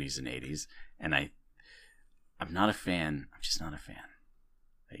 70s, and 80s, and I'm not a fan. I'm just not a fan.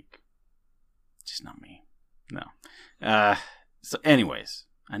 Like, just not me. No. So anyways,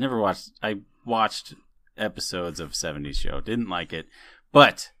 I watched episodes of 70s show. Didn't like it,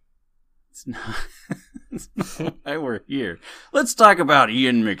 but it's not why we're here. Let's talk about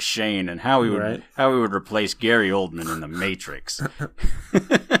Ian McShane and how he would replace Gary Oldman in The Matrix.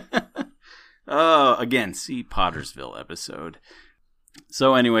 Again, see Pottersville episode.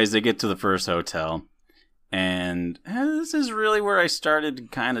 So anyways, they get to the first hotel, and this is really where I started to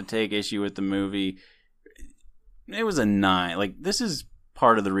kind of take issue with the movie. It was a 9. Like, this is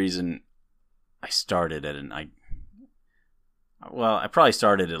part of the reason I started at I probably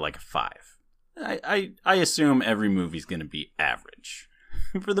started at like a 5. I assume every movie's going to be average.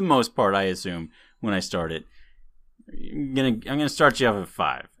 For the most part, I assume when I start it, I'm gonna start you off at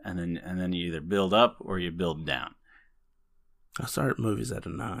 5, and then you either build up or you build down. I start movies at a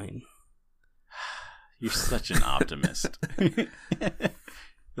 9. You're such an optimist.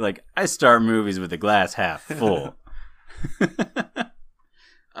 Like, I start movies with the glass half full.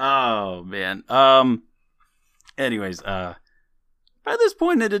 Oh man. Anyways, by this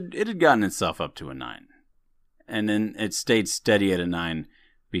point it had gotten itself up to a 9, and then it stayed steady at a 9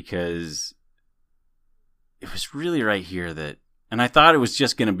 because it was really right here that, and I thought it was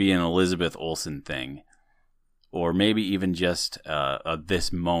just going to be an Elizabeth Olsen thing, or maybe even just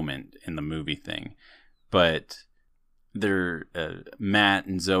this moment in the movie thing, but Matt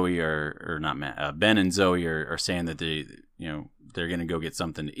and Zoe Ben and Zoe are saying that they're going to go get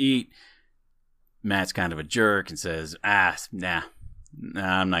something to eat. Matt's kind of a jerk and says, nah,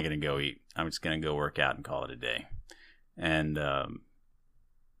 I'm not going to go eat. I'm just going to go work out and call it a day. And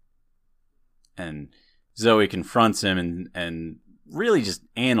Zoe confronts him and really just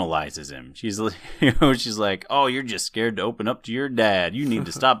analyzes him. She's like, oh, you're just scared to open up to your dad. You need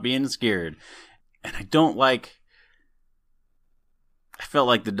to stop being scared. And I felt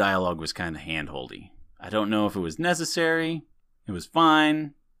like the dialogue was kind of hand-holdy. I don't know if it was necessary. It was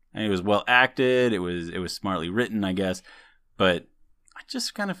fine. And it was well acted. It was smartly written, I guess. But I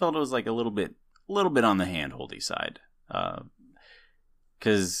just kind of felt it was like a little bit on the hand-holdy side.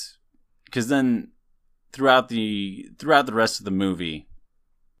 Because then throughout the rest of the movie,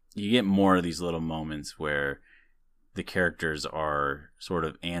 you get more of these little moments where the characters are sort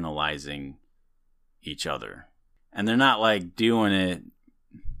of analyzing each other. And they're not like doing it.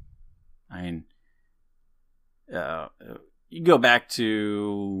 I mean, you go back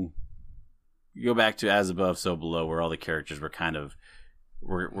to As Above, So Below, where all the characters were kind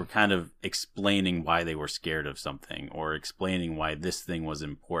of explaining why they were scared of something, or explaining why this thing was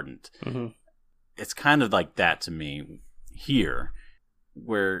important. Mm-hmm. It's kind of like that to me here,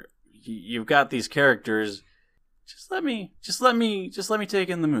 where you've got these characters. Just let me take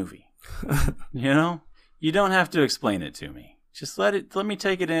in the movie. You don't have to explain it to me. Just let me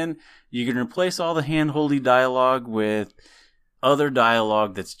take it in. You can replace all the hand-holdy dialogue with other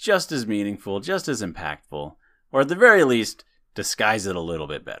dialogue that's just as meaningful, just as impactful, or at the very least, disguise it a little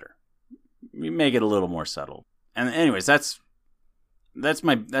bit better. Make it a little more subtle. And anyways, that's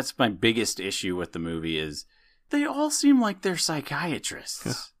my biggest issue with the movie is they all seem like they're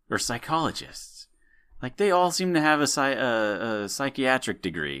psychiatrists or psychologists. Like, they all seem to have a psychiatric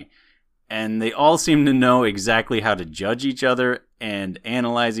degree. And they all seem to know exactly how to judge each other and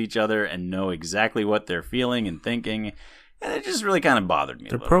analyze each other and know exactly what they're feeling and thinking. And it just really kind of bothered me.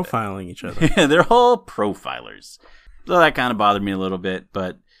 They're profiling each other. Yeah, they're all profilers. So that kind of bothered me a little bit,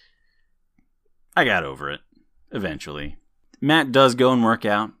 but I got over it eventually. Matt does go and work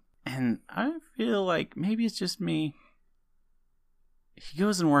out, and I feel like maybe it's just me. He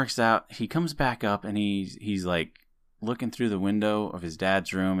goes and works out. He comes back up, and he's like looking through the window of his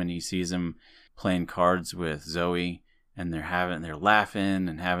dad's room, and he sees him playing cards with Zoe, and they're laughing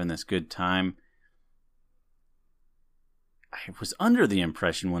and having this good time. I was under the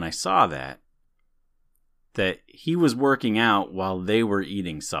impression when I saw that he was working out while they were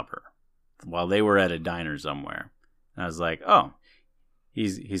eating supper, while they were at a diner somewhere. And I was like, oh,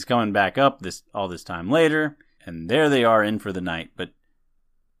 he's coming back up all this time later, and there they are in for the night. But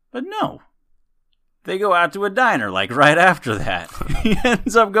no. They go out to a diner, like, right after that. He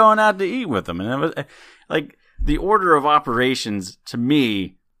ends up going out to eat with them. And it was, like, the order of operations, to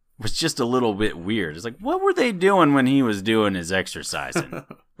me, was just a little bit weird. It's like, what were they doing when he was doing his exercising?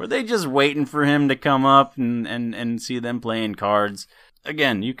 Were they just waiting for him to come up and see them playing cards?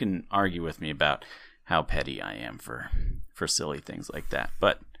 Again, you can argue with me about how petty I am for silly things like that,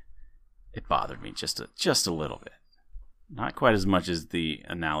 but it bothered me just a little bit. Not quite as much as the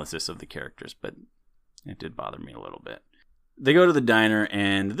analysis of the characters, but it did bother me a little bit. They go to the diner,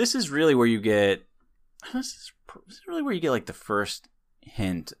 and this is really where you get like the first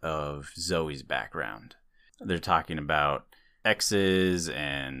hint of Zoe's background. They're talking about exes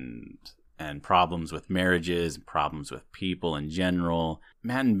and problems with marriages, problems with people in general.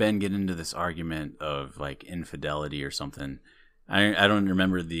 Matt and Ben get into this argument of like infidelity or something. I don't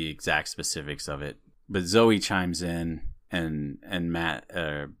remember the exact specifics of it, but Zoe chimes in and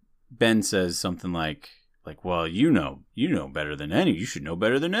Ben says something like, well, you know better than you should know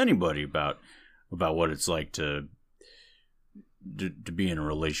better than anybody about what it's like to be in a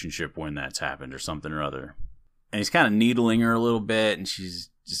relationship when that's happened or something or other. And he's kind of needling her a little bit, and she's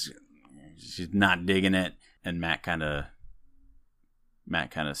not digging it. And Matt kind of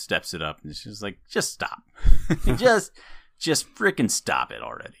steps it up, and she's like, just stop. just freaking stop it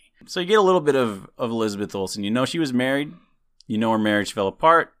already. So you get a little bit of Elizabeth Olsen. You know she was married. You know her marriage fell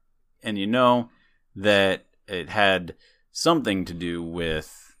apart. And you know that it had something to do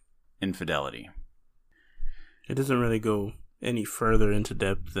with infidelity. It doesn't really go any further into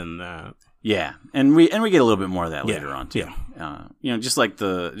depth than that. Yeah, and we get a little bit more of that later on too. Yeah. Just like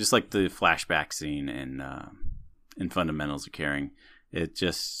the flashback scene in Fundamentals of Caring. It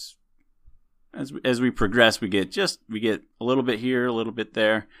just as we progress, we get a little bit here, a little bit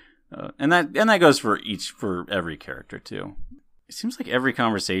there, and that goes for every character too. It seems like every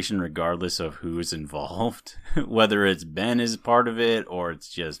conversation, regardless of who's involved, whether it's Ben is part of it, or it's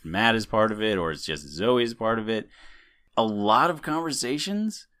just Matt is part of it, or it's just Zoe is part of it, a lot of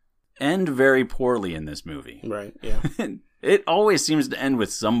conversations end very poorly in this movie. Right, yeah. It always seems to end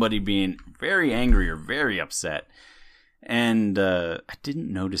with somebody being very angry or very upset. And I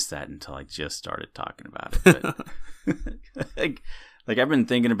didn't notice that until I just started talking about it. But like I've been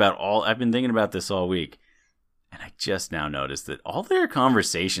thinking about this all week. And I just now noticed that all their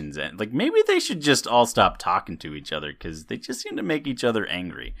conversations end. Like, maybe they should just all stop talking to each other because they just seem to make each other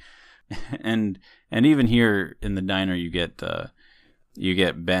angry. And even here in the diner, you get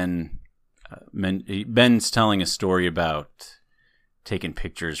Ben. Ben's telling a story about taking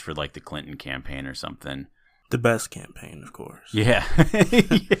pictures for like the Clinton campaign or something. The best campaign, of course. Yeah.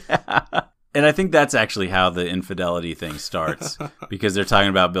 Yeah. And I think that's actually how the infidelity thing starts because they're talking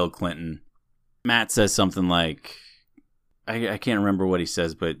about Bill Clinton. Matt says something like, I can't remember what he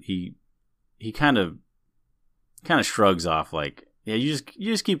says, but he kind of shrugs off like, yeah, you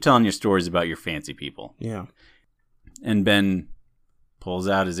just keep telling your stories about your fancy people. Yeah. And Ben pulls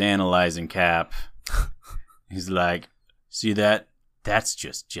out his analyzing cap. He's like, see that? That's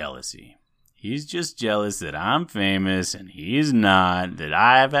just jealousy. He's just jealous that I'm famous and he's not, that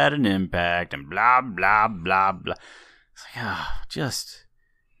I've had an impact and blah, blah, blah, blah. It's like,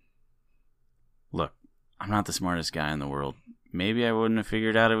 look, I'm not the smartest guy in the world. Maybe I wouldn't have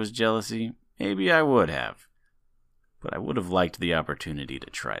figured out it was jealousy. Maybe I would have. But I would have liked the opportunity to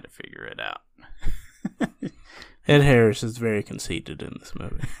try to figure it out. Ed Harris is very conceited in this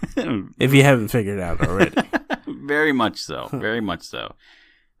movie. If you haven't figured it out already. Very much so. Very much so.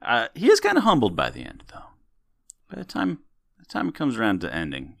 He is kind of humbled by the end, though. By the time it comes around to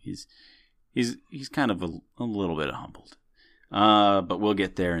ending, he's kind of a little bit humbled. But we'll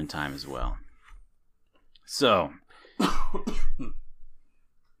get there in time as well. So,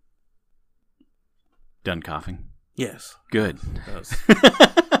 done coughing? Yes. Good.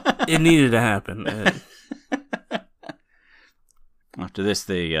 It needed to happen. After this,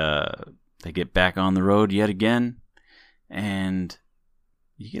 they get back on the road yet again, and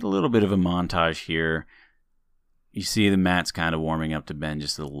you get a little bit of a montage here. You see the Matt's kind of warming up to Ben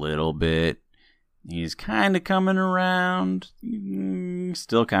just a little bit. He's kind of coming around,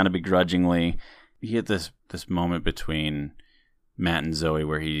 still kind of begrudgingly. You get this moment between Matt and Zoe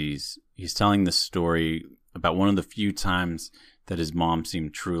where he's telling the story about one of the few times that his mom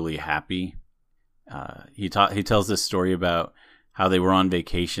seemed truly happy. He tells this story about how they were on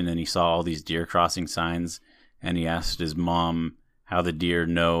vacation and he saw all these deer crossing signs, and he asked his mom how the deer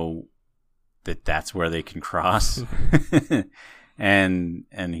know that that's where they can cross. and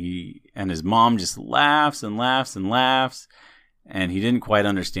his mom just laughs and laughs and laughs, and he didn't quite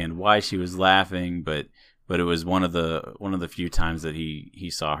understand why she was laughing, but it was one of the few times that he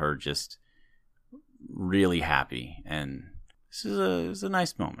saw her just really happy, and this is a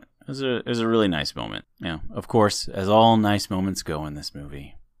nice moment. It was a really nice moment. You know, of course, as all nice moments go in this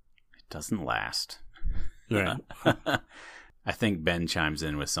movie, doesn't last. Right. I think Ben chimes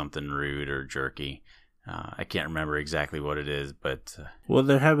in with something rude or jerky. I can't remember exactly what it is, but... Well,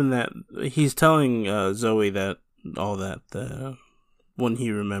 they're having that... He's telling Zoe that all that when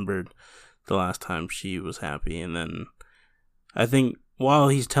he remembered the last time she was happy. And then I think while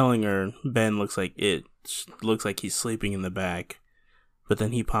he's telling her, Ben looks like he's sleeping in the back. But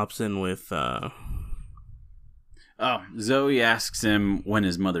then he pops in with... Zoe asks him when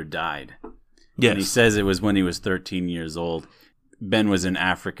his mother died. Yes. And he says it was when he was 13 years old. Ben was in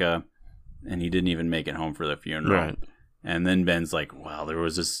Africa, and he didn't even make it home for the funeral. Right. And then Ben's like, well, there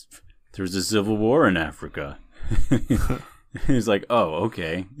was a civil war in Africa. He's like, oh,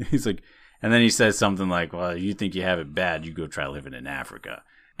 okay. He's like, and then he says something like, well, you think you have it bad, you go try living in Africa.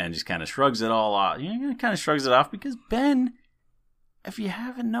 And just kind of shrugs it all off. Kind of shrugs it off because Ben, if you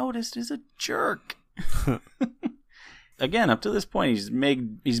haven't noticed, is a jerk. Again, up to this point,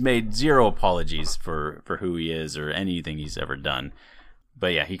 he's made zero apologies for who he is or anything he's ever done.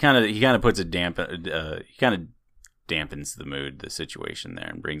 But yeah, he kind of puts a he kind of dampens the mood, the situation there,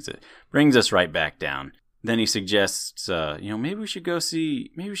 and brings us right back down. Then he suggests, maybe we should go see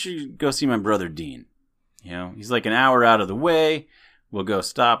my brother Dean. He's like an hour out of the way. We'll go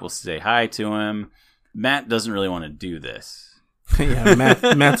stop. We'll say hi to him. Matt doesn't really want to do this. Yeah,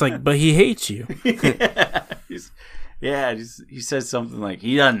 Matt's like, but he hates you. He says something like,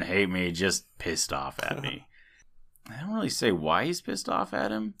 he doesn't hate me, just pissed off at me. I don't really say why he's pissed off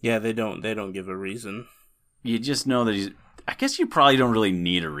at him. Yeah, they don't give a reason. You just know that I guess you probably don't really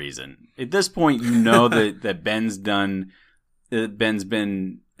need a reason. At this point, you know that Ben's been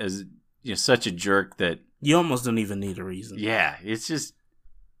as such a jerk that you almost don't even need a reason. Yeah, it's just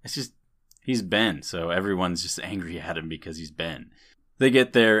he's Ben, so everyone's just angry at him because he's Ben. They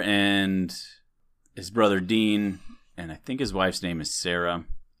get there, and his brother Dean, and I think his wife's name is Sarah.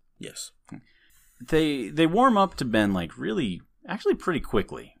 Yes. They warm up to Ben actually pretty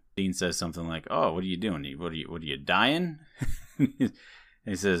quickly. Dean says something like, "Oh, what are you doing? What are you dying?"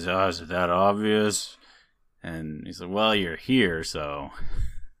 He says, "Oh, is it that obvious?" And he's like, "Well, you're here, so."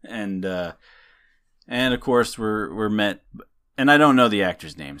 And of course we're met, and I don't know the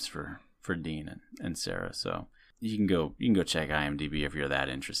actors' names for Dean and Sarah, so you can go check IMDb if you're that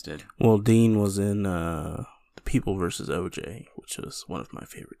interested. Well, Dean was in The People vs. OJ, which was one of my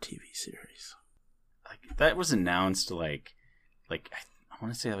favorite TV series. Like that was announced like I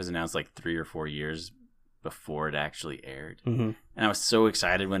want to say that was announced like 3 or 4 years before it actually aired. Mm-hmm. And I was so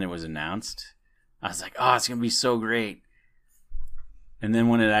excited when it was announced. I was like, oh, it's going to be so great. And then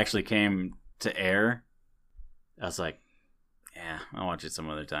when it actually came to air, I was like, yeah, I'll watch it some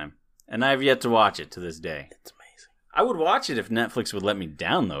other time. And I've yet to watch it to this day. It's amazing. I would watch it if Netflix would let me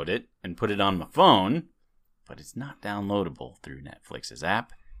download it and put it on my phone, but it's not downloadable through Netflix's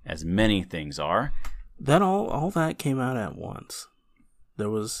app, as many things are. That all that came out at once. There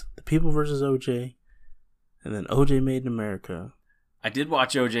was The People vs. OJ, and then OJ Made in America. I did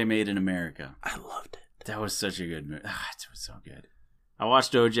watch OJ Made in America. I loved it. That was such a good movie. It was so good. I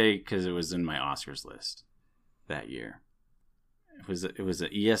watched OJ because it was in my Oscars list that year. It was an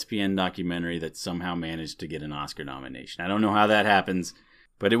ESPN documentary that somehow managed to get an Oscar nomination. I don't know how that happens,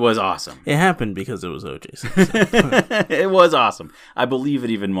 but it was awesome. It happened because it was OJ Simpson. It was awesome. I believe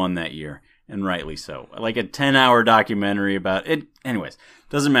it even won that year, and rightly so. Like a 10-hour documentary about it. Anyways,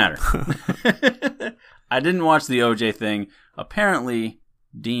 doesn't matter. I didn't watch the OJ thing. Apparently,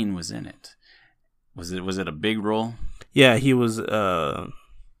 Dean was in it. Was it a big role? Yeah, he was.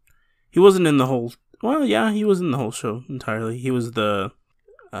 He wasn't in the whole. Well, yeah, he was in the whole show entirely. He was the,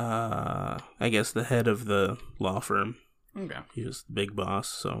 I guess, the head of the law firm. Okay. He was the big boss.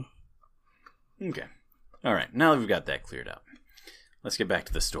 So. Okay. All right. Now that we've got that cleared up, let's get back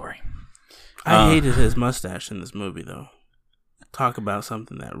to the story. I hated his mustache in this movie, though. Talk about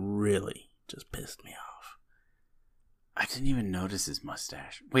something that really just pissed me off. I didn't even notice his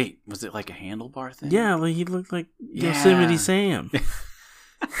mustache. Wait, was it like a handlebar thing? Yeah, like he looked like Yosemite Sam.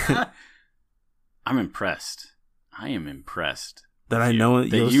 I'm impressed. I am impressed. That I know it.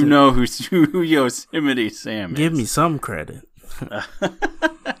 That you know who Yosemite Sam is. Give me some credit.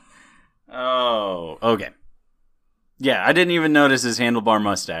 Oh, okay. Yeah, I didn't even notice his handlebar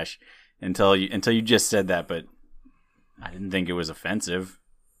mustache until you just said that, but I didn't think it was offensive.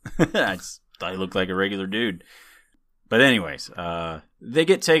 I just thought he looked like a regular dude. But anyways, they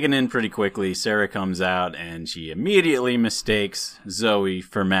get taken in pretty quickly. Sarah comes out, and she immediately mistakes Zoe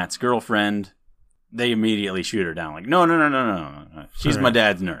for Matt's girlfriend. They immediately shoot her down, like, no. She's my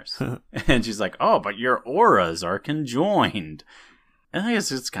dad's nurse. And she's like, oh, but your auras are conjoined. And I guess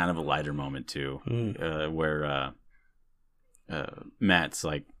it's kind of a lighter moment, too, where Matt's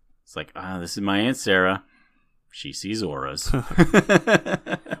like, It's like, this is my Aunt Sarah. She sees auras.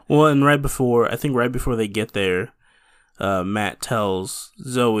 Well, and right before they get there, Matt tells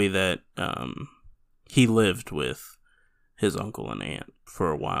Zoe that he lived with his uncle and aunt for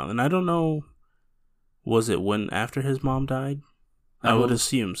a while. And I don't know, was it after his mom died? I would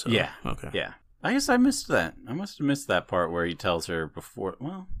assume so. Yeah. Okay. Yeah. I guess I missed that. I must have missed that part where he tells her before.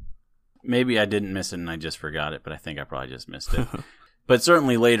 Well, maybe I didn't miss it and I just forgot it, but I think I probably just missed it. But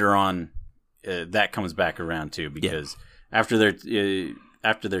certainly later on, that comes back around too, because after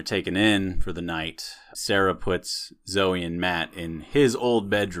they're taken in for the night, Sarah puts Zoe and Matt in his old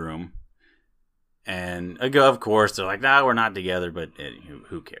bedroom, and of course they're like, "No, we're not together," but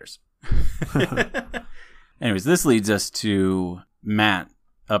who cares? Anyways, this leads us to Matt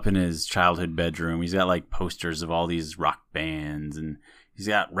up in his childhood bedroom. He's got like posters of all these rock bands, and he's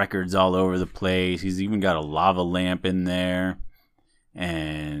got records all over the place. He's even got a lava lamp in there,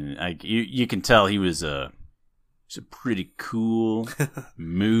 and like you can tell he was a pretty cool,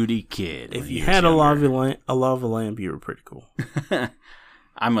 moody kid. If you had a lava lamp, you were pretty cool.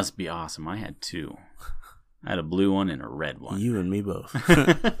 I must be awesome. I had two. I had a blue one and a red one. You and me both.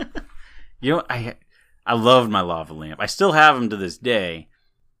 I loved my lava lamp. I still have them to this day.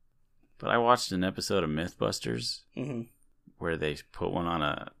 But I watched an episode of Mythbusters where they put one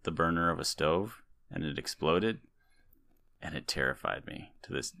on the burner of a stove and it exploded, and it terrified me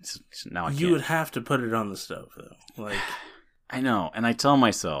to this. Now I can't. You would have to put it on the stove though. Like, I know, and I tell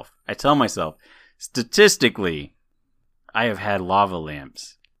myself, statistically, I have had lava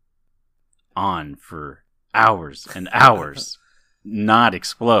lamps on for hours and hours, not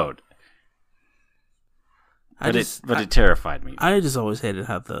explode. But it terrified me. I just always hated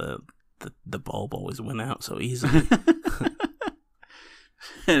how the bulb always went out so easily.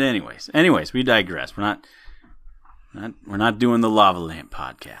 And anyways, we digress. We're not doing the lava lamp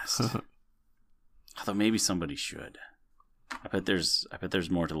podcast. Although maybe somebody should. I bet there's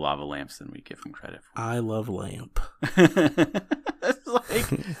more to lava lamps than we give them credit for. I love lamp. That's like,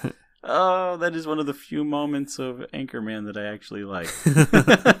 that is one of the few moments of Anchorman that I actually like.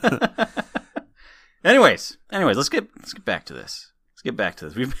 Anyways, let's get back to this.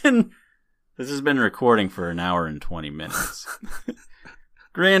 This has been recording for an hour and 20 minutes.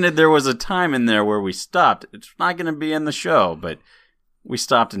 Granted, there was a time in there where we stopped. It's not going to be in the show, but we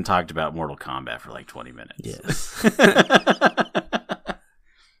stopped and talked about Mortal Kombat for like 20 minutes. Yes.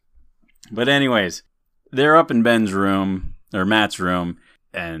 But anyways, they're up in Ben's room, or Matt's room,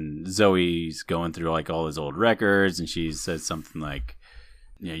 and Zoe's going through like all his old records, and she says something like,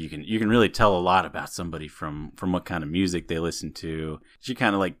 you can really tell a lot about somebody from what kind of music they listen to. She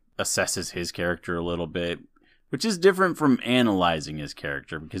kind of like assesses his character a little bit, which is different from analyzing his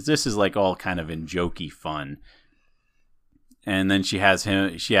character, because this is like all kind of in jokey fun. And then she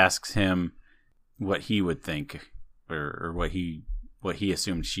asks him what he would think, or what he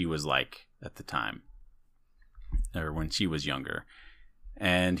assumed she was like at the time, or when she was younger.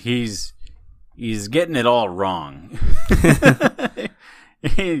 And he's getting it all wrong.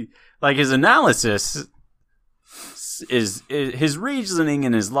 Like, his analysis is his reasoning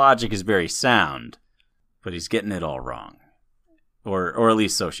and his logic is very sound, but he's getting it all wrong, or at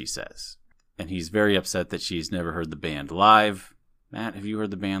least so she says. And he's very upset that she's never heard the band live. Matt, have you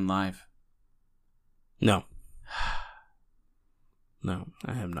heard the band live? No,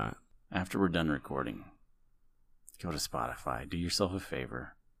 I have not. After we're done recording, go to Spotify, do yourself a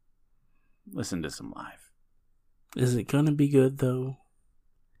favor, listen to some live. Is it gonna be good though?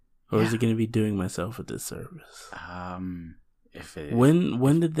 Or is it going to be doing myself a disservice? If it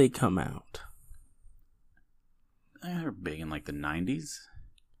when did they come out? They were big in like the 90s.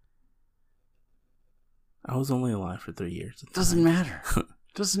 I was only alive for 3 years. Doesn't matter.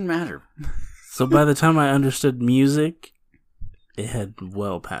 Doesn't matter. So by the time I understood music, it had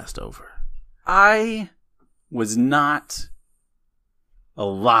well passed over. I was not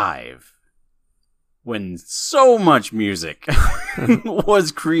alive when so much music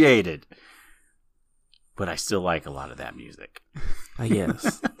was created. But I still like a lot of that music. I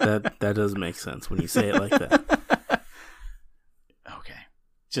guess. That does make sense when you say it like that. Okay.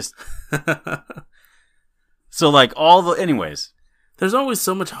 Just so like anyways. There's always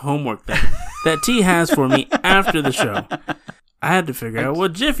so much homework that T has for me after the show. I had to figure out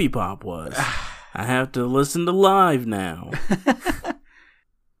what Jiffy Pop was. I have to listen to live now.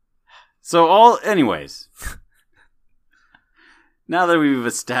 So anyways, now that we've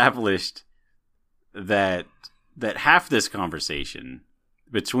established that half this conversation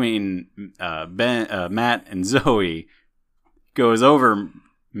between Matt and Zoe goes over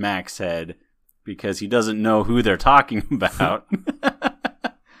Mac's head because he doesn't know who they're talking about,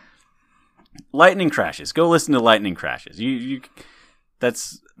 Lightning Crashes. Go listen to Lightning Crashes.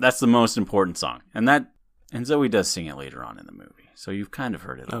 That's the most important song. And Zoe does sing it later on in the movie. So you've kind of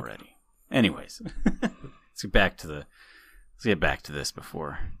heard it already. Anyways, let's get back to this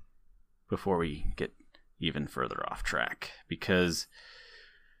before we get even further off track, because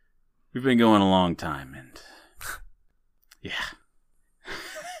we've been going a long time, and yeah.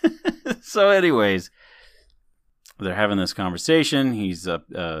 So anyways, they're having this conversation. He's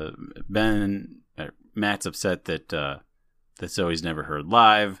Matt's upset that Zoe's never heard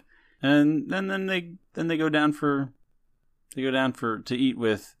live, and then they go down to eat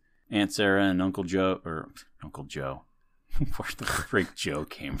with Aunt Sarah and Uncle Joe. Where the frick Joe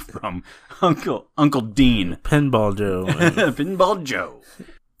came from? Uncle Dean. Pinball Joe. Pinball Joe.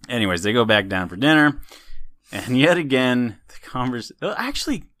 Anyways, they go back down for dinner, and yet again the conversation.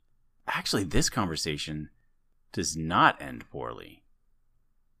 Actually, this conversation does not end poorly.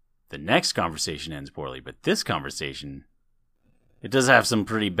 The next conversation ends poorly, but this conversation, it does have some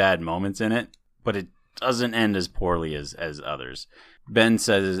pretty bad moments in it, but it doesn't end as poorly as others. Ben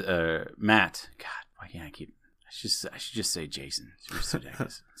says, Matt, God, why can't I should just say Jason instead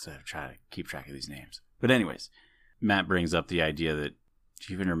of try to keep track of these names. But anyways, Matt brings up the idea that, do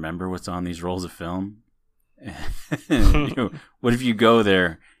you even remember what's on these rolls of film? What if you go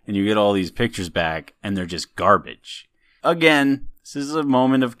there and you get all these pictures back and they're just garbage? Again, this is a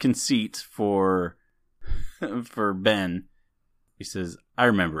moment of conceit for Ben. He says, I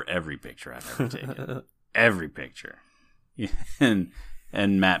remember every picture I've ever taken. Every picture.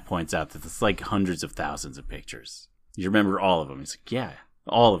 And Matt points out that it's like hundreds of thousands of pictures. You remember all of them? He's like, yeah,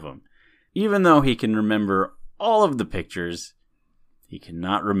 all of them. Even though he can remember all of the pictures, he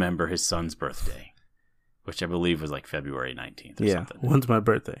cannot remember his son's birthday, which I believe was like February 19th or something. Yeah, when's my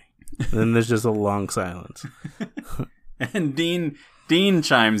birthday? And then there's just a long silence. And Dean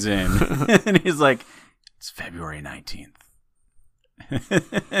chimes in, and he's like, it's February 19th.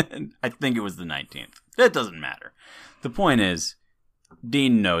 I think it was the 19th. It doesn't matter. The point is,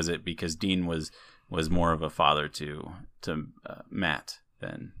 Dean knows it because Dean was more of a father to Matt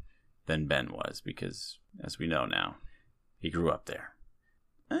than Ben was, because, as we know now, he grew up there.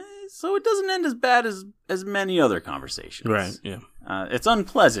 So it doesn't end as bad as many other conversations. Right, yeah. It's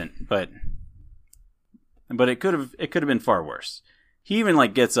unpleasant, but it could have been far worse. He even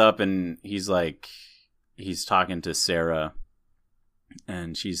like gets up and he's talking to Sarah,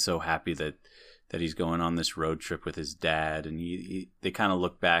 and she's so happy that he's going on this road trip with his dad, and they kind of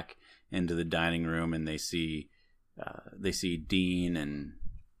look back into the dining room and they see Dean and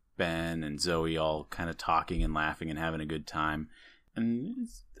Ben and Zoe all kind of talking and laughing and having a good time. And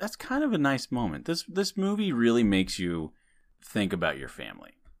that's kind of a nice moment. This movie really makes you think about your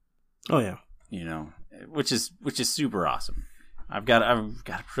family. Oh yeah, which is super awesome. I've got a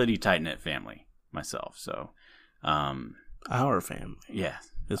pretty tight knit family myself, so our family, yeah,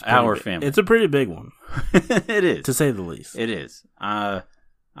 our family. It's a pretty big one. It is, to say the least. It is.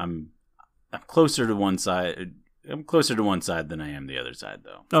 I'm closer to one side. I'm closer to one side than I am the other side,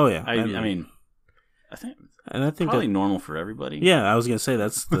 though. Oh yeah, I mean, I think probably normal for everybody. Yeah, I was gonna say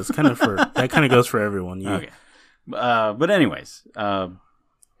that's kind of that kind of goes for everyone. Yeah. Okay, but anyways,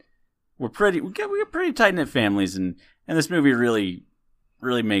 we got pretty tight knit families, and this movie really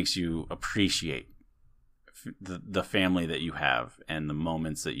makes you appreciate the family that you have and the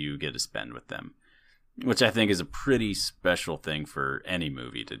moments that you get to spend with them, which I think is a pretty special thing for any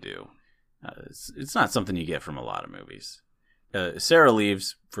movie to do. It's not something you get from a lot of movies. Sarah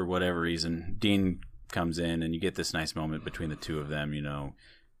leaves for whatever reason. Dean comes in, and you get this nice moment between the two of them. Oh,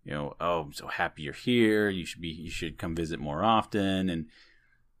 I'm so happy you're here. You should come visit more often. And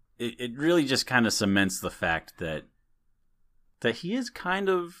it really just kind of cements the fact that he is kind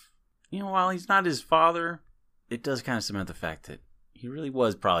of, while he's not his father, it does kind of cement the fact that he really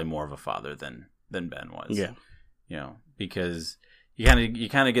was probably more of a father than Ben was. Yeah. Because you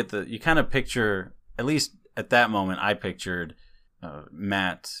kind of picture, at least at that moment, I pictured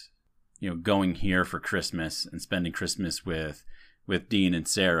Matt, going here for Christmas and spending Christmas with Dean and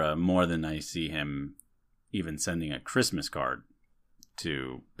Sarah more than I see him even sending a Christmas card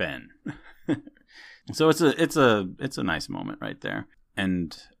to Ben. So it's a nice moment right there.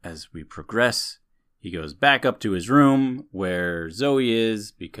 And as we progress, he goes back up to his room where Zoe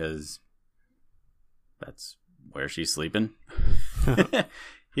is, because that's where she's sleeping.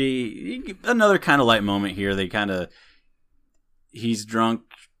 he another kind of light moment here. He's drunk.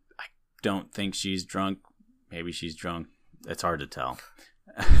 I don't think she's drunk. Maybe she's drunk. It's hard to tell.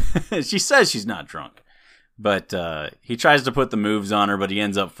 She says she's not drunk, but he tries to put the moves on her, but he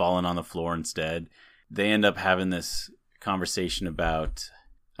ends up falling on the floor instead. They end up having this conversation about,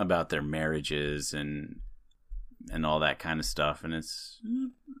 about their marriages and all that kind of stuff, and it's a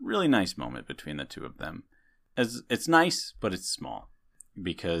really nice moment between the two of them. It's nice, but it's small,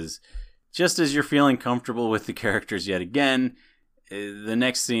 because just as you're feeling comfortable with the characters yet again, the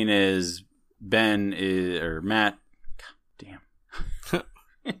next scene is Matt. God damn.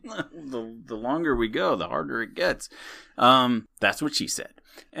 The longer we go, the harder it gets. That's what she said.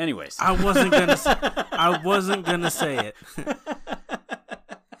 Anyways, I wasn't gonna say it.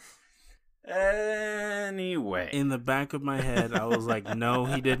 Anyway, in the back of my head, I was like, "No,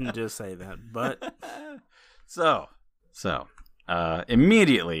 he didn't just say that." But so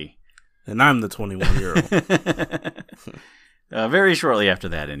immediately, and I'm the 21-year-old. Very shortly after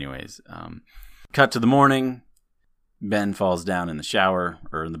that, anyways, cut to the morning. Ben falls down in the shower,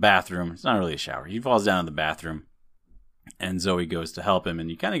 or in the bathroom. It's not really a shower. He falls down in the bathroom, and Zoe goes to help him,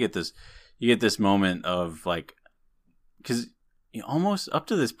 and you kind of get this moment of like, because almost up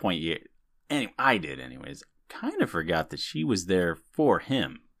to this point, I did anyways, kind of forgot that she was there for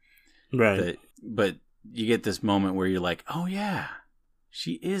him. Right. But you get this moment where you're like, oh yeah,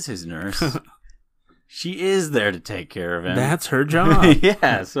 she is his nurse. She is there to take care of him. That's her job.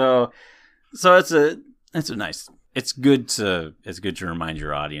 Yeah. So it's a nice. It's good to remind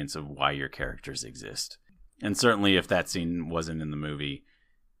your audience of why your characters exist. And certainly if that scene wasn't in the movie,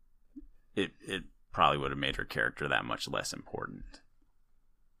 it probably would have made her character that much less important.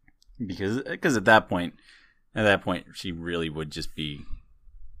 Because at that point she really would just be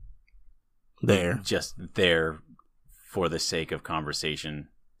there. Just there for the sake of conversation,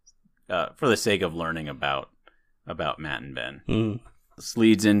 for the sake of learning about Matt and Ben. Mm. This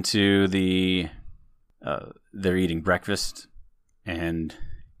leads into they're eating breakfast, and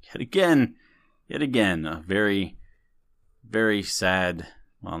yet again, a very, very sad,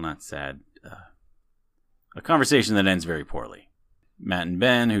 well, not sad, a conversation that ends very poorly. Matt and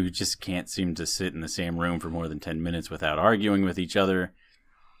Ben, who just can't seem to sit in the same room for more than 10 minutes without arguing with each other.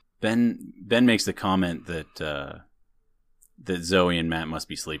 Ben makes the comment that Zoe and Matt must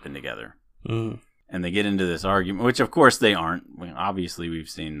be sleeping together. Mm. And they get into this argument, which of course they aren't. Obviously, we've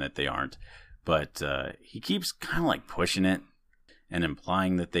seen that they aren't. But he keeps kind of like pushing it and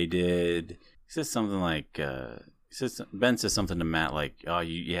implying that they did. He says something like, Ben says something to Matt like, "Oh,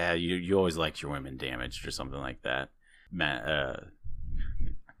 you always liked your women damaged," or something like that. Matt,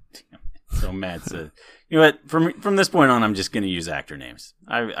 so Matt said, "You know what? From this point on, I'm just going to use actor names.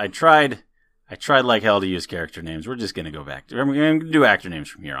 I tried like hell to use character names. We're just going to go back to. We're going to do actor names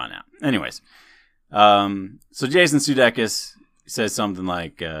from here on out." Anyways, so Jason Sudeikis says something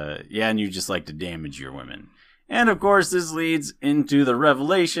like, "Yeah, and you just like to damage your women." And of course, this leads into the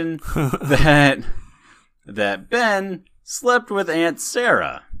revelation that Ben slept with Aunt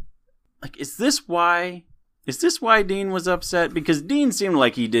Sarah. Like, is this why Dean was upset? Because Dean seemed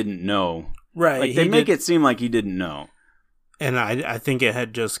like he didn't know. Right. Like, they make it seem like he didn't know. And I think it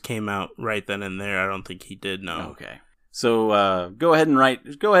had just came out right then and there. I don't think he did know. Okay. So go ahead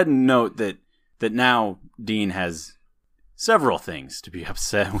and note that now Dean has several things to be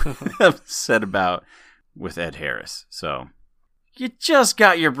upset about with Ed Harris. So you just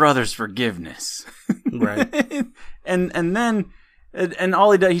got your brother's forgiveness. Right. and then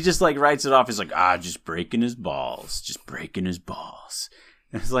all he does, he just like writes it off as like, just breaking his balls.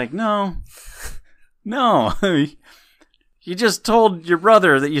 And it's like, no. You just told your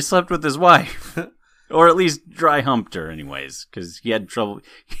brother that you slept with his wife. Or at least dry humped her anyways, because he had trouble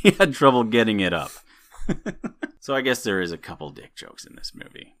getting it up. So I guess there is a couple dick jokes in this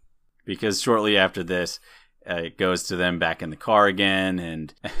movie. Because shortly after this, it goes to them back in the car again,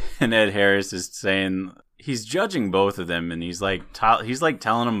 and Ed Harris is saying he's judging both of them, and he's like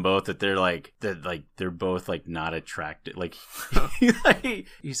telling them both that they're both like not attractive. Like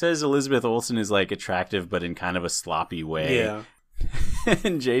he says Elizabeth Olsen is like attractive, but in kind of a sloppy way. Yeah.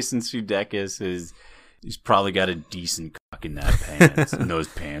 And Jason Sudeikis he's probably got a decent cock in that pants, in those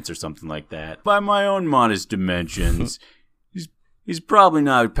pants or something like that. By my own modest dimensions, he's probably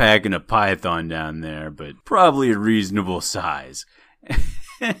not packing a python down there, but probably a reasonable size.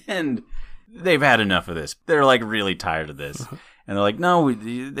 And they've had enough of this. They're like really tired of this. And they're like, no,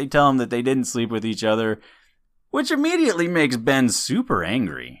 they tell him that they didn't sleep with each other, which immediately makes Ben super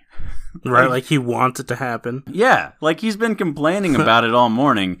angry. Right, like he wants it to happen. Yeah, like he's been complaining about it all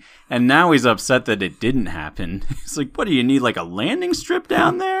morning, and now he's upset that it didn't happen. He's like, what do you need, like a landing strip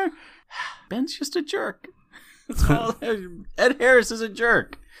down there? Ben's just a jerk. That's all. Ed Harris is a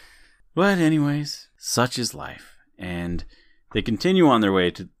jerk. But anyways, such is life. And they continue on their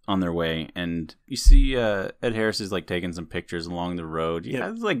way on their way, and you see Ed Harris is like taking some pictures along the road.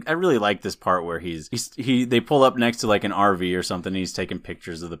 Yeah, I really like this part where they pull up next to like an RV or something, and he's taking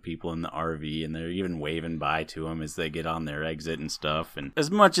pictures of the people in the RV, and they're even waving bye to him as they get on their exit and stuff. And as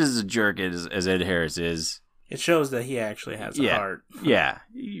much as a jerk as Ed Harris is, it shows that he actually has a heart. Yeah,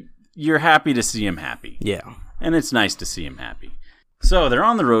 you're happy to see him happy. Yeah, and it's nice to see him happy. So they're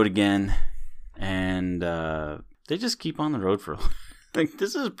on the road again, and they just keep on the road for like,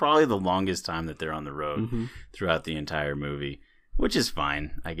 this is probably the longest time that they're on the road throughout the entire movie, which is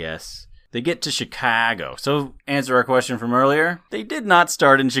fine, I guess. They get to Chicago. So, answer our question from earlier, they did not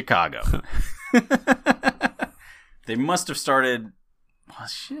start in Chicago. They must have started... Oh,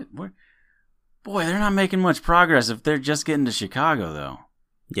 shit. Boy, they're not making much progress if they're just getting to Chicago, though.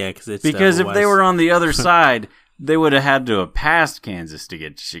 Yeah, because if they were on the other side, they would have had to have passed Kansas to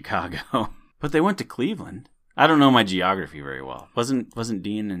get to Chicago. But they went to Cleveland. I don't know my geography very well. Wasn't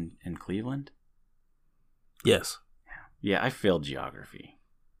Dean in Cleveland? Yes. Yeah, I failed geography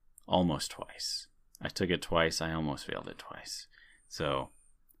almost twice. I took it twice. I almost failed it twice. So,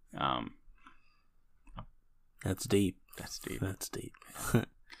 that's deep. That's deep. That's deep.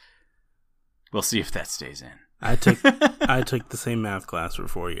 We'll see if that stays in. I took the same math class for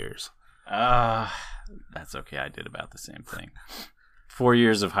 4 years. That's okay. I did about the same thing. 4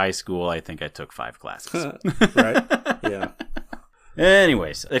 years of high school, I think I took 5 classes. Right? Yeah.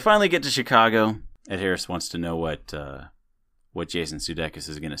 Anyways, they finally get to Chicago. Ed Harris wants to know what Jason Sudeikis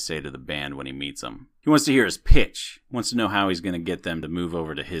is going to say to the band when he meets them. He wants to hear his pitch. He wants to know how he's going to get them to move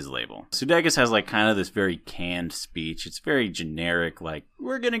over to his label. Sudeikis has like kind of this very canned speech. It's very generic, like,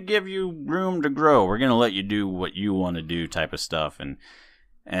 we're going to give you room to grow. We're going to let you do what you want to do type of stuff. And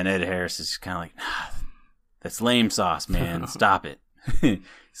Ed Harris is kind of like, that's lame sauce, man. Stop it.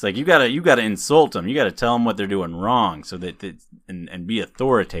 It's like you gotta insult them. You gotta tell them what they're doing wrong, so that and be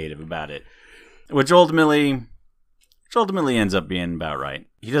authoritative about it, which ultimately ends up being about right.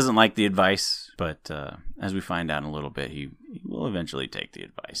 He doesn't like the advice, but as we find out in a little bit, he will eventually take the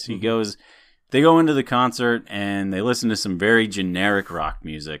advice. They go into the concert and they listen to some very generic rock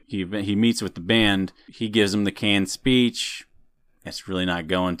music. He meets with the band. He gives them the canned speech. It's really not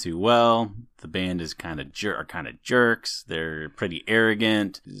going too well. The band is kind of jerks. They're pretty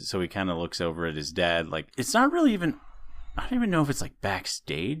arrogant. So he kind of looks over at his dad. Like, it's not really even... I don't even know if it's like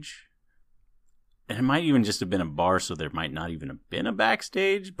backstage. And it might even just have been a bar, so there might not even have been a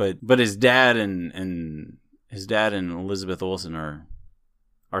backstage. But his dad and Elizabeth Olsen are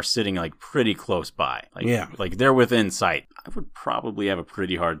sitting like pretty close by. Like, yeah. Like they're within sight. I would probably have a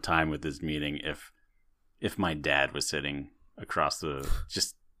pretty hard time with this meeting if my dad was sitting across the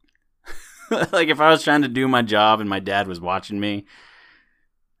just like if I was trying to do my job and my dad was watching me,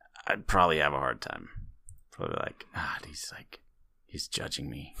 I'd probably have a hard time. Probably like, he's judging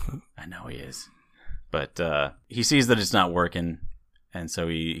me. I know he is. But he sees that it's not working, and so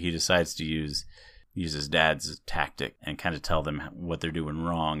he decides to use his dad's tactic and kind of tell them what they're doing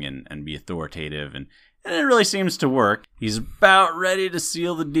wrong and be authoritative, and it really seems to work. He's about ready to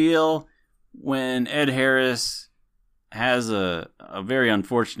seal the deal when Ed Harris has a very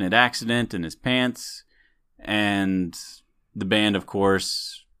unfortunate accident in his pants, and the band, of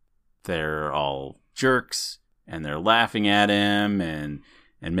course, they're all jerks, and they're laughing at him and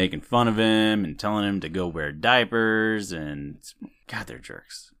making fun of him and telling him to go wear diapers, and God, they're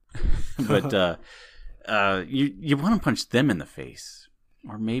jerks. But you want to punch them in the face,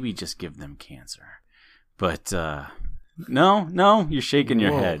 or maybe just give them cancer. But no, you're shaking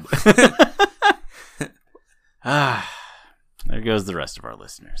your head. There goes the rest of our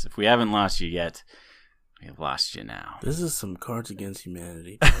listeners. If we haven't lost you yet, we have lost you now. This is some Cards Against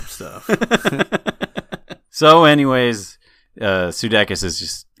Humanity type stuff. So anyways, Sudeikis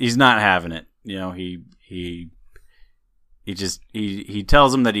is he's not having it. You know, he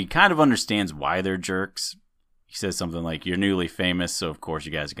tells them that he kind of understands why they're jerks. He says something like, "You're newly famous, so of course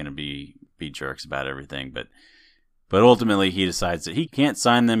you guys are going to be jerks about everything." But ultimately he decides that he can't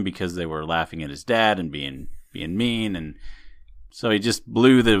sign them because they were laughing at his dad and being mean, and so he just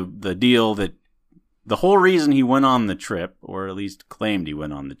blew the deal that the whole reason he went on the trip, or at least claimed he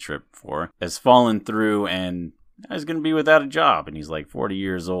went on the trip for, has fallen through, and he's going to be without a job, and he's like 40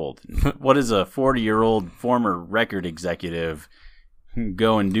 years old. What does a 40-year-old former record executive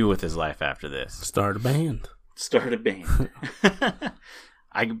go and do with his life after this? Start a band.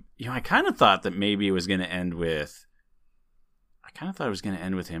 I kind of thought that maybe it was going to end with... I kind of thought it was going to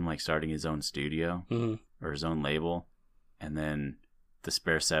end with him like starting his own studio or his own label, and then the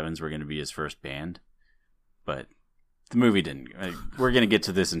Spare Sevens were going to be his first band. But the movie didn't. We're going to get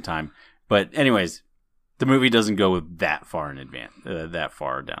to this in time. But anyways, the movie doesn't go that far in advance, that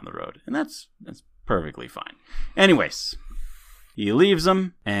far down the road, and that's perfectly fine. Anyways, he leaves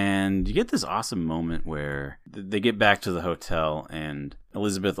them, and you get this awesome moment where they get back to the hotel, and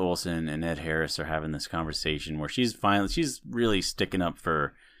Elizabeth Olsen and Ed Harris are having this conversation where she's really sticking up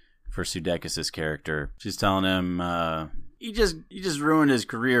for Sudeikis' character. She's telling him, "You just ruined his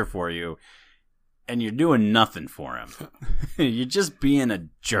career for you, and you're doing nothing for him. You're just being a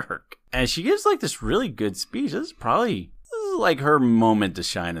jerk." And she gives like this really good speech. This is like her moment to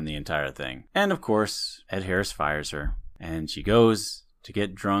shine in the entire thing. And of course, Ed Harris fires her. And she goes to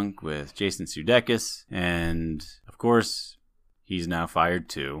get drunk with Jason Sudeikis. And of course, he's now fired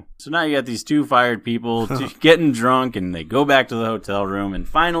too. So now you got these two fired people getting drunk, and they go back to the hotel room. And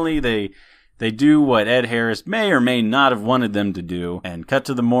finally, they do what Ed Harris may or may not have wanted them to do. And cut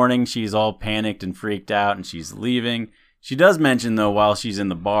to the morning, she's all panicked and freaked out, and she's leaving. She does mention, though, while she's in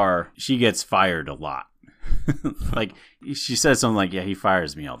the bar, she gets fired a lot. Like, she says something like, yeah, he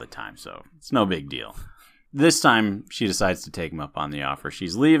fires me all the time, so it's no big deal. This time, she decides to take him up on the offer.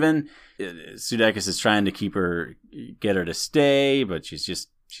 She's leaving. Sudeikis is trying to get her to stay, but she's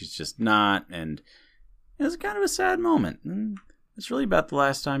just not. And it's kind of a sad moment. And it's really about the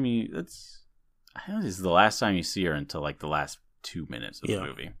last time I think this is the last time you see her until like the last 2 minutes of the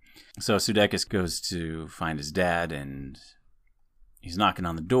movie. So Sudeikis goes to find his dad, and he's knocking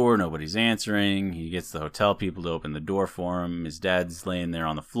on the door. Nobody's answering. He gets the hotel people to open the door for him. His dad's laying there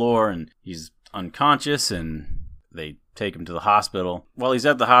on the floor, and he's unconscious, and they take him to the hospital. While he's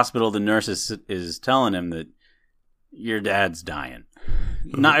at the hospital, the nurse is telling him that your dad's dying.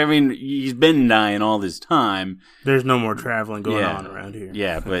 He's been dying all this time. There's no more traveling going on around here.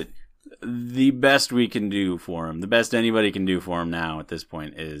 Yeah, but the best we can do for him, the best anybody can do for him now at this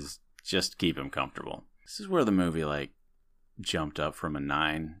point, is just keep him comfortable. This is where the movie jumped up from a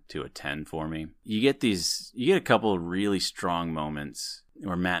 9 to a 10 for me. You get a couple of really strong moments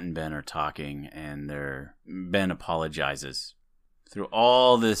where Matt and Ben are talking, and Ben apologizes. Through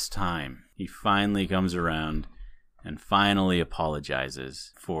all this time, he finally comes around and finally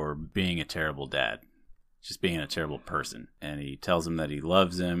apologizes for being a terrible dad. Just being a terrible person. And he tells him that he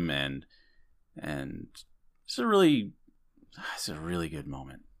loves him, and it's a really good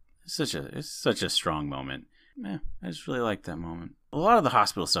moment. It's such a strong moment. Yeah, I just really like that moment. A lot of the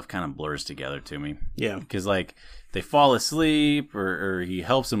hospital stuff kind of blurs together to me. Yeah. Because they fall asleep, or he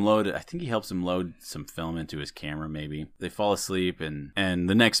helps him load. I think he helps him load some film into his camera. Maybe they fall asleep, and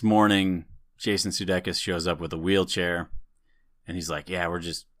the next morning, Jason Sudeikis shows up with a wheelchair, and he's like, "Yeah, we're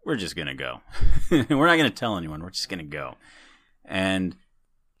just gonna go. We're not gonna tell anyone. We're just gonna go." And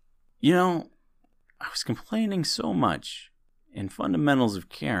I was complaining so much in Fundamentals of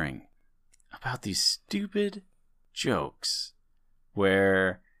Caring about these stupid jokes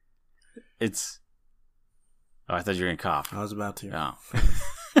where it's... Oh, I thought you were going to cough. I was about to.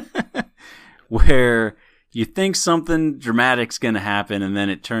 Oh. Where you think something dramatic's going to happen, and then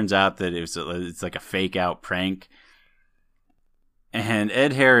it turns out that it's like a fake out prank. And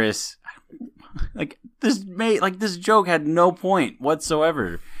Ed Harris, this joke had no point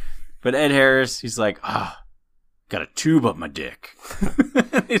whatsoever. But Ed Harris, he's like, got a tube up my dick.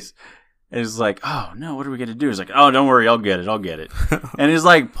 It's like, oh no, what are we gonna do? He's like, oh, don't worry, I'll get it. And he's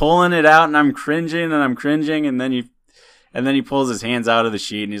like pulling it out, and I'm cringing, and then he pulls his hands out of the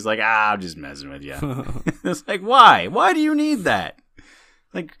sheet, and he's like, I'm just messing with you. It's like, why? Why do you need that?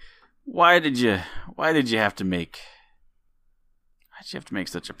 Like, why did you have to make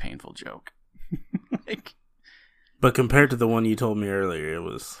such a painful joke? But compared to the one you told me earlier, it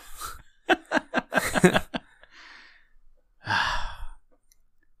was...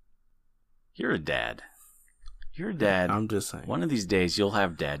 You're a dad. I'm just saying. One of these days, you'll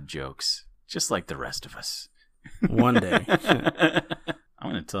have dad jokes, just like the rest of us. One day.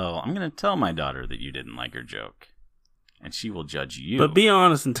 I'm gonna tell my daughter that you didn't like her joke, and she will judge you. But be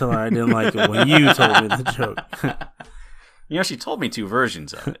honest until I didn't like it when you told me the joke. She told me 2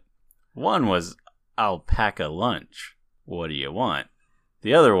 versions of it. One was, I'll pack a lunch. What do you want?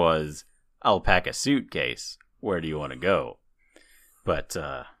 The other was, I'll pack a suitcase. Where do you want to go? But,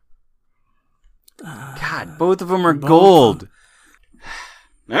 God, both of them are gold.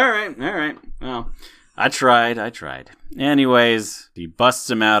 All right. Well, I tried. Anyways, he busts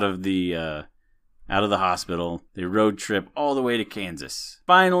him out of the hospital. They road trip all the way to Kansas.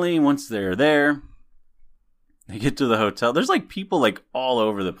 Finally, once they're there, they get to the hotel. There's people all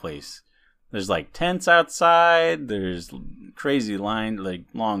over the place. There's tents outside. There's crazy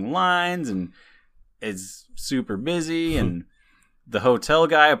long lines, and it's super busy. And the hotel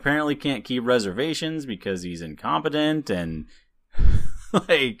guy apparently can't keep reservations because he's incompetent. And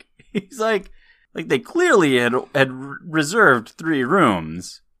he's Like, they clearly had reserved 3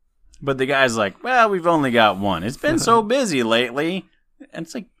 rooms, but the guy's like, well, we've only got 1. It's been so busy lately. And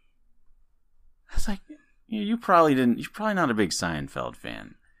it's like, you're probably not a big Seinfeld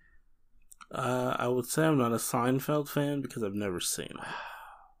fan. I would say I'm not a Seinfeld fan because I've never seen it.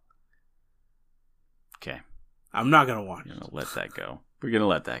 Okay. I'm not going to watch We're it. going to let that go. We're going to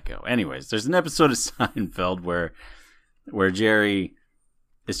let that go. Anyways, there's an episode of Seinfeld where Jerry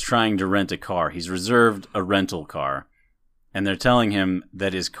is trying to rent a car. He's reserved a rental car, and they're telling him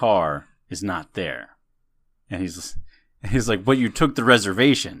that his car is not there. And he's like, but you took the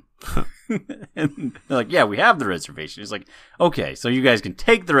reservation. And they're like, yeah, we have the reservation. He's like, okay, so you guys can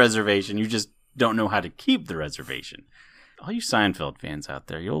take the reservation. You just don't know how to keep the reservation. All you Seinfeld fans out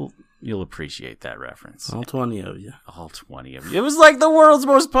there, you'll appreciate that reference. All 20 of you. All 20 of you. It was like the world's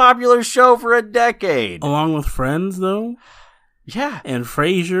most popular show for a decade. Along with Friends, though? Yeah. And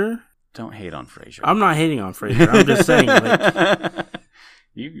Frasier? Don't hate on Frasier. I'm not hating on Frasier. I'm just saying, like,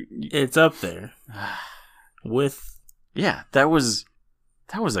 it's up there. With... Yeah, that was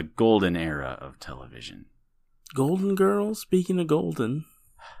a golden era of television. Golden Girls? Speaking of golden.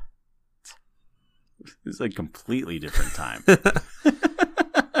 It's a completely different time.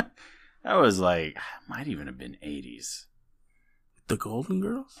 That was like, might even have been 80s. The Golden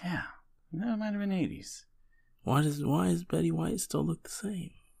Girls? Yeah, that might have been 80s. Why does Betty White still look the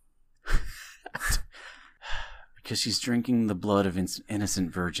same? Because she's drinking the blood of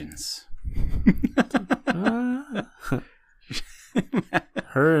innocent virgins.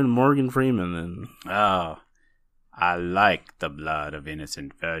 Her and Morgan Freeman. And oh, I like the blood of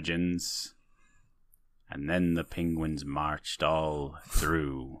innocent virgins. And then the penguins marched all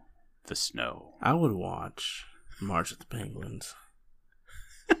through the snow. I would watch March of the Penguins.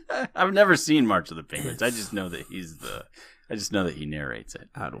 I've never seen March of the Penguins. I just know that he narrates it.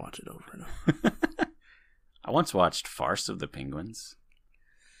 I'd watch it over and over. I once watched Farce of the Penguins.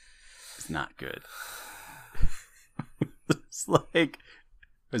 It's not good. It's like it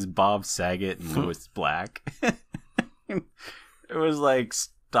was Bob Saget and Louis Black. It was like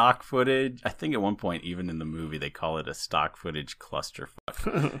stock footage. I think at one point, even in the movie, they call it a stock footage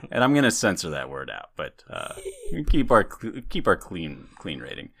clusterfuck. And I'm gonna censor that word out, but keep our clean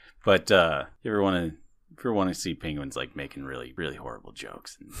rating. But if you ever want to see penguins like making really really horrible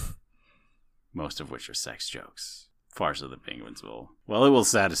jokes, and most of which are sex jokes, Farce of the Penguins will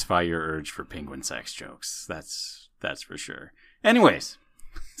satisfy your urge for penguin sex jokes. That's for sure. Anyways,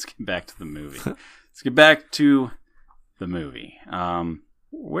 let's get back to the movie.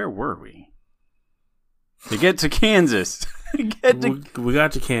 Where were we? They get to Kansas. We got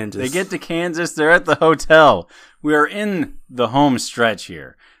to Kansas. They get to Kansas. They're at the hotel. We are in the home stretch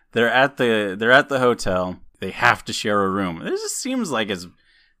here. They're at the hotel. They have to share a room. This seems like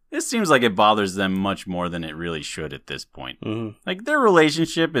it bothers them much more than it really should at this point. Mm-hmm. Like, their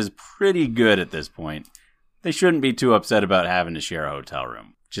relationship is pretty good at this point. They shouldn't be too upset about having to share a hotel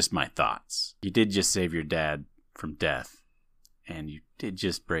room. Just my thoughts. You did just save your dad from death. And you did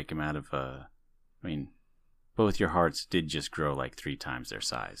just break him out of both your hearts did just grow like 3 times their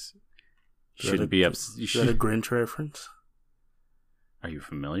size. You shouldn't be upset. Is that a Grinch reference? Are you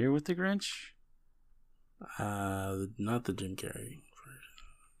familiar with the Grinch? Not the Jim Carrey version.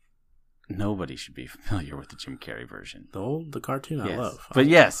 Nobody should be familiar with the Jim Carrey version. The cartoon I love. But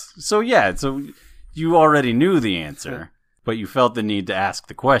yes. So you already knew the answer, but you felt the need to ask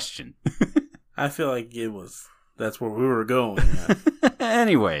the question. I feel like that's where we were going.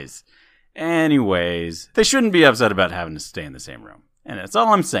 Anyways, they shouldn't be upset about having to stay in the same room. And that's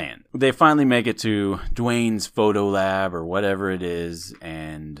all I'm saying. They finally make it to Dwayne's photo lab or whatever it is,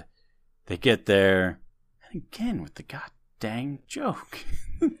 and they get there, and again with the goddamn joke.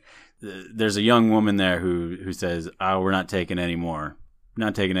 There's a young woman there who says, "Oh, we're not taking any more. We're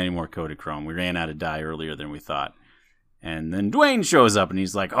not taking any more Kodachrome. We ran out of dye earlier than we thought." And then Dwayne shows up, and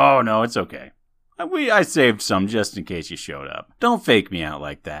he's like, "Oh no, it's okay. I saved some just in case you showed up. Don't fake me out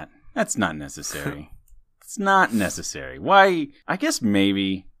like that. That's not necessary." It's not necessary. Why? I guess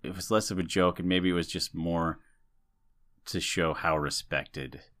maybe it was less of a joke, and maybe it was just more to show how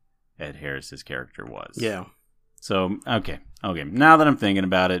respected Ed Harris's character was. Yeah. So, okay. Now that I'm thinking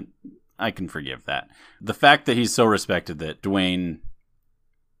about it, I can forgive that. The fact that he's so respected that Dwayne,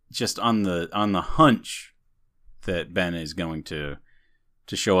 just on the hunch that Ben is going to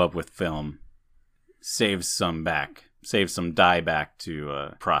show up with film, saves some dye back to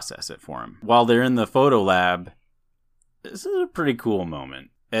process it for him. While they're in the photo lab, this is a pretty cool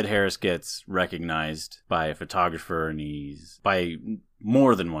moment. Ed Harris gets recognized by a photographer, and by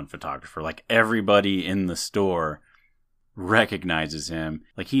more than one photographer. Like, everybody in the store recognizes him.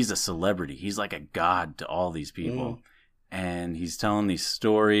 Like, he's a celebrity. He's like a god to all these people. And he's telling these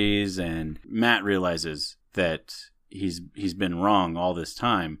stories, and Matt realizes that he's been wrong all this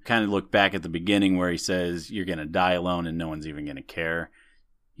time. Kind of look back at the beginning where he says, you're going to die alone and no one's even going to care.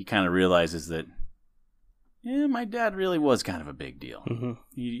 He kind of realizes that, yeah, my dad really was kind of a big deal.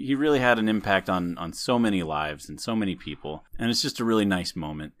 He really had an impact on so many lives and so many people. And it's just a really nice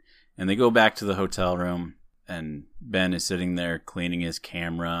moment. And they go back to the hotel room, and Ben is sitting there cleaning his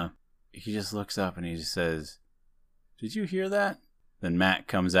camera. He just looks up and he just says, did you hear that? Then Matt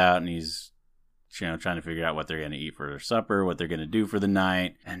comes out and he's trying to figure out what they're going to eat for their supper, what they're going to do for the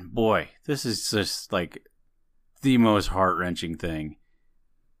night. And boy, this is just like the most heart-wrenching thing.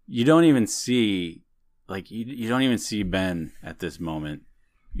 You don't even see, you don't even see Ben at this moment.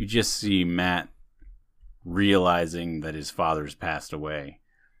 You just see Matt realizing that his father's passed away.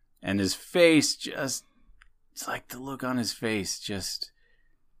 And his face just, it's like the look on his face just,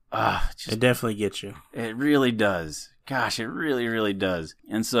 it definitely gets you. It really does. Gosh, it really, really does.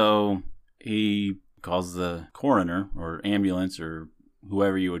 And so he calls the coroner or ambulance or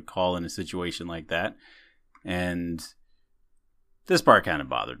whoever you would call in a situation like that. And this part kind of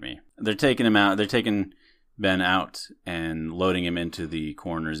bothered me. They're taking him out. They're taking Ben out and loading him into the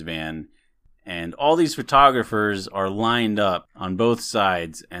coroner's van. And all these photographers are lined up on both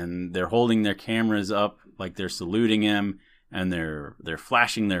sides, and they're holding their cameras up like they're saluting him, and they're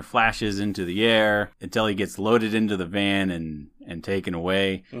flashing their flashes into the air until he gets loaded into the van and taken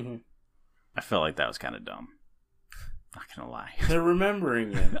away. I felt like that was kind of dumb. Not gonna lie. They're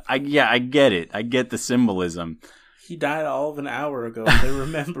remembering him. I get it. I get the symbolism. He died all of an hour ago. They're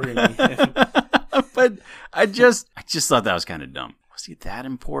remembering him. But I just thought that was kind of dumb. Was he that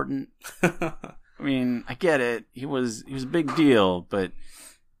important? I mean, I get it. He was a big deal, but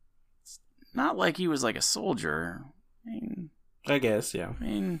it's not like he was like a soldier. I guess, yeah. I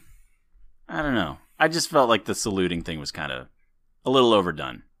mean, I don't know. I just felt like the saluting thing was kind of a little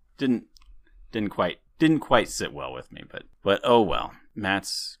overdone. Didn't quite sit well with me, but oh well.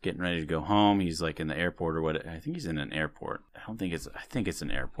 Matt's getting ready to go home. He's like in the airport or what? I think he's in an airport. I think it's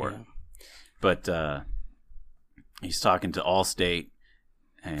an airport. Yeah. But he's talking to Allstate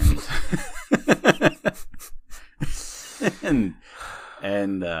and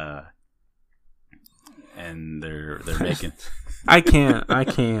and they're making I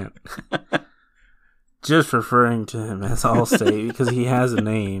can't just referring to him as Allstate because he has a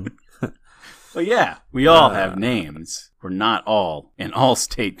name. Well, yeah, we all have names. We're not all in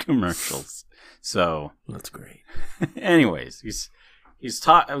Allstate commercials. So that's great. Anyways, he's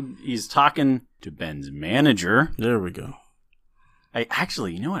talking to Ben's manager. There we go.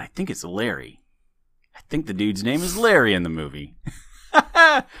 You know what? I think it's Larry. I think the dude's name is Larry in the movie. Look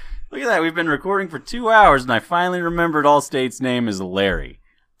at that. We've been recording for 2 hours, and I finally remembered Allstate's name is Larry.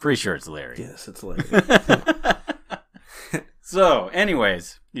 Pretty sure it's Larry. Yes, it's Larry. So,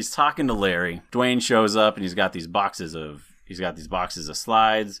 anyways, he's talking to Larry. Dwayne shows up, and he's got these boxes of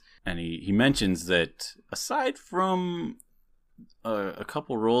slides, and he mentions that aside from a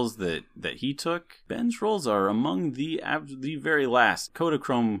couple roles that he took, Ben's roles are among the very last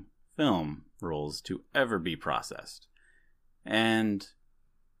Kodachrome film roles to ever be processed. And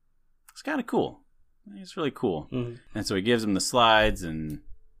it's kind of cool. It's really cool. Mm-hmm. And so he gives him the slides, and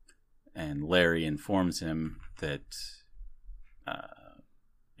Larry informs him that,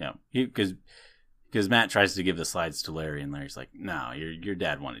 because Matt tries to give the slides to Larry, and Larry's like, no, your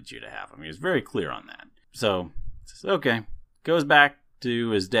dad wanted you to have them. He was very clear on that. So, says, okay. Goes back to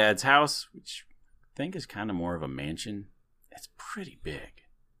his dad's house, which I think is kind of more of a mansion. It's pretty big.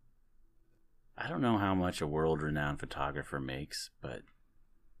 I don't know how much a world-renowned photographer makes, but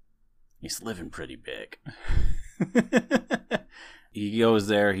he's living pretty big. He goes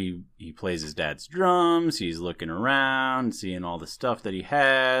there, he plays his dad's drums, he's looking around, seeing all the stuff that he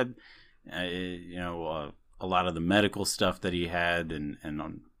had, a lot of the medical stuff that he had, and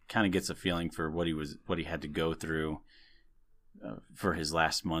kind of gets a feeling for what he had to go through for his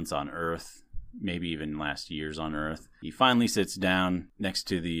last months on Earth, maybe even last years on Earth. He finally sits down next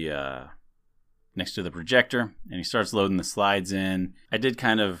to the projector, and he starts loading the slides in. I did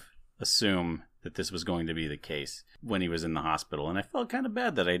kind of assume that this was going to be the case when he was in the hospital, and I felt kind of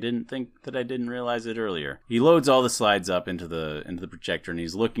bad that I didn't realize it earlier. He loads all the slides up into the projector, and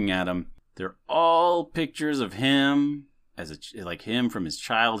he's looking at them. They're all pictures of him like him from his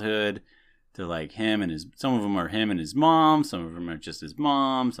childhood. They're like him and some of them are him and his mom, some of them are just his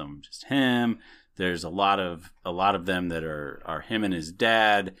mom, some of them just him. There's a lot of them that are him and his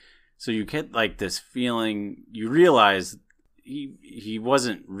dad. So you get like this feeling, you realize he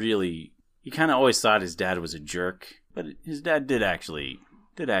wasn't really, he kind of always thought his dad was a jerk, But his dad did actually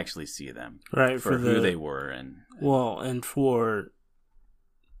see them, right, for who they were, and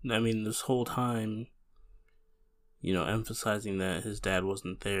this whole time, emphasizing that his dad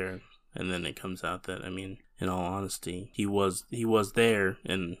wasn't there, and then it comes out that, in all honesty, he was there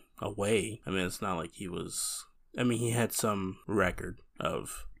in a way. It's not like he was. He had some record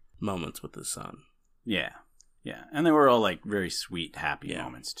of moments with his son. Yeah, and they were all like very sweet, happy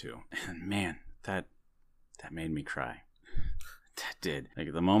moments too. And man, that made me cry. That did.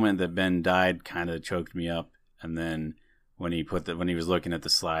 Like the moment that Ben died kind of choked me up, and then when he was looking at the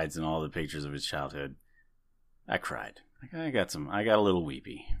slides and all the pictures of his childhood, I cried. Like I got a little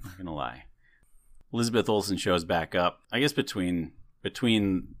weepy, I'm not gonna lie. Elizabeth Olsen shows back up, I guess between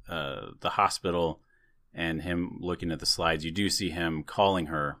the hospital and him looking at the slides. You do see him calling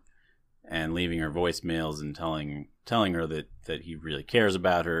her and leaving her voicemails and telling her that he really cares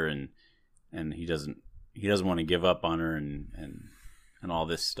about her, and he doesn't want to give up on her and all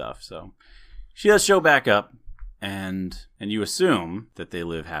this stuff. So she does show back up, and you assume that they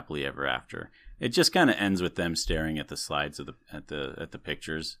live happily ever after. It just kind of ends with them staring at the slides of at the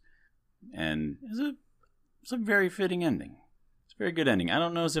pictures, and it's a very fitting ending. It's a very good ending. I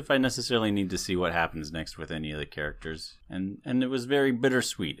don't know as if I necessarily need to see what happens next with any of the characters, and it was very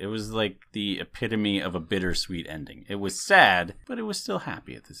bittersweet. It was like the epitome of a bittersweet ending. It was sad, but it was still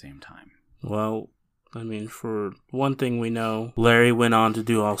happy at the same time. Well, for one thing we know, Larry went on to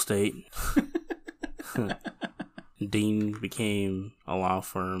do Allstate. Dean became a law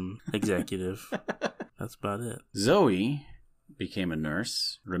firm executive. That's about it. Zoe became a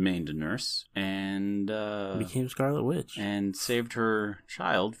nurse, remained a nurse, and became Scarlet Witch. And saved her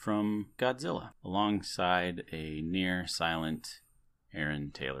child from Godzilla alongside a near silent Aaron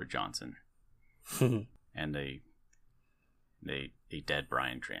Taylor Johnson. And a dead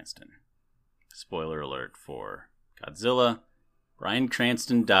Bryan Cranston. Spoiler alert for Godzilla. Bryan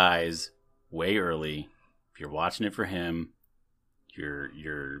Cranston dies way early. If you're watching it for him,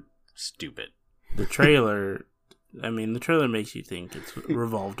 you're stupid. The trailer makes you think it's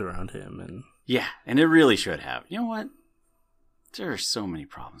revolved around him, and yeah, and it really should have. You know what? There are so many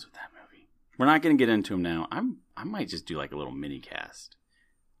problems with that movie. We're not going to get into them now. I might just do like a little mini cast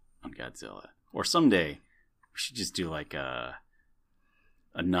on Godzilla, or someday we should just do like a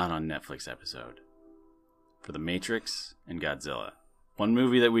not on Netflix episode for The Matrix and Godzilla. One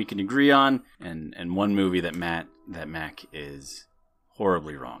movie that we can agree on, and one movie that Mac is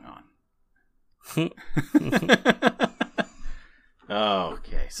horribly wrong on.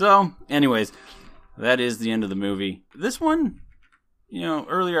 Okay, so anyways, that is the end of the movie. This one,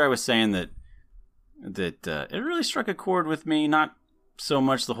 earlier I was saying that it really struck a chord with me. Not so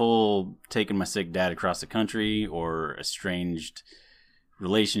much the whole taking my sick dad across the country or estranged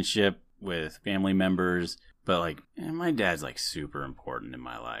relationship with family members, but like, my dad's like super important in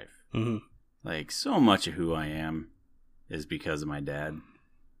my life. Mm-hmm. Like, so much of who I am is because of my dad,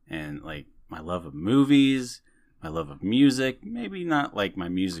 and like my love of movies, my love of music, maybe not like my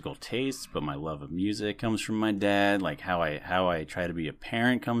musical tastes, but my love of music comes from my dad. Like how I try to be a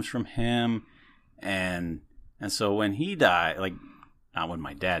parent comes from him, and so when he died, like not when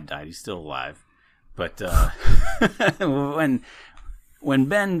my dad died, he's still alive, but when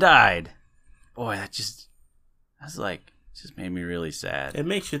Ben died, boy, that just made me really sad. It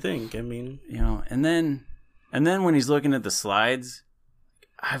makes you think. And then when he's looking at the slides,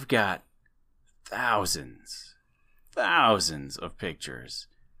 I've got thousands of pictures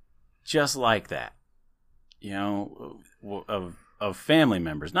just like that, of family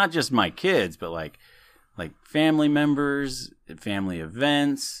members, not just my kids, but like family members, family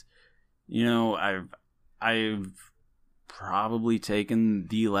events. I've probably taken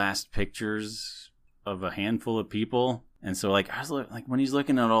the last pictures of a handful of people, and so like I was like, when he's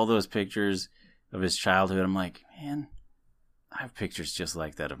looking at all those pictures of his childhood, I'm like, man, I have pictures just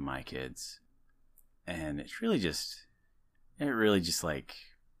like that of my kids, and it just really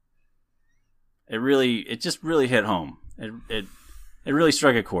hit home. It really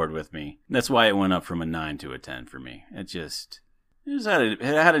struck a chord with me. That's why it went up from a 9 to a 10 for me. It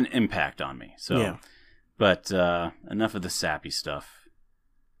had an impact on me. So, yeah. But enough of the sappy stuff.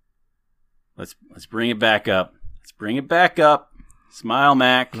 Let's bring it back up. Smile,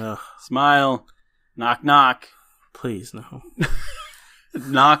 Mac. Ugh. Smile. Knock, knock. Please, no.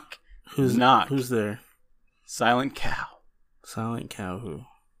 Knock. Knock. Who's there? Silent cow. Silent cow who?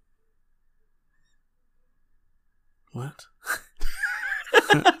 What?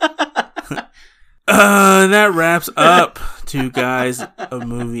 That wraps up Two Guys, a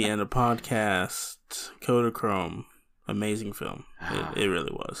Movie and a Podcast. Kodachrome. Amazing film. It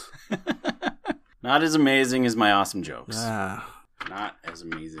really was. Not as amazing as my awesome jokes. Ah, Not as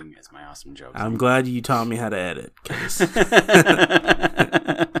amazing as my awesome jokes. I'm glad you taught me how to edit.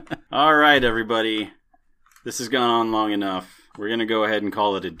 All right, everybody. This has gone on long enough. We're going to go ahead and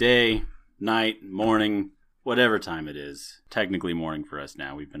call it a day, night, morning, whatever time it is. Technically morning for us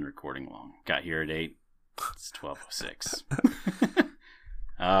now. We've been recording long. Got here at 8. It's 12:06.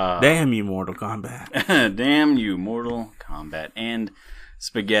 Damn you, Mortal Kombat. Damn you, Mortal Kombat and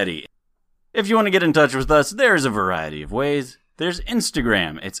spaghetti. If you want to get in touch with us, there's a variety of ways. There's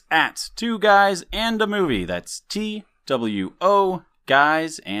Instagram. It's at 2 Guys and a Movie. That's TWO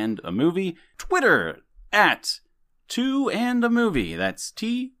Guys and a Movie. Twitter at 2 and a Movie. That's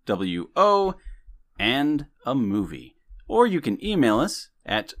TWO and a Movie. Or you can email us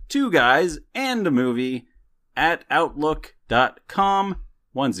at 2guysandammovie at outlook.com.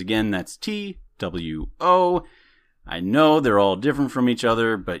 Once again, that's TWO. I know they're all different from each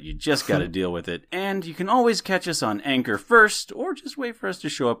other, but you just got to deal with it. And you can always catch us on Anchor first, or just wait for us to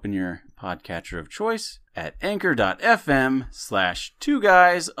show up in your podcatcher of choice at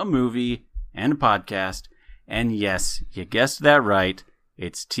anchor.fm/2guys, and a podcast. And yes, you guessed that right.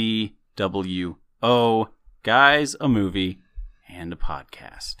 It's TWO, Guys, a Movie, and a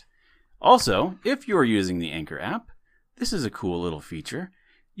Podcast. Also, if you're using the Anchor app, this is a cool little feature.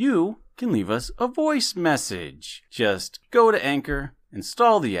 You can leave us a voice message. Just go to Anchor,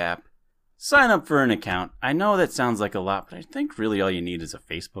 install the app, sign up for an account. I know that sounds like a lot, but I think really all you need is a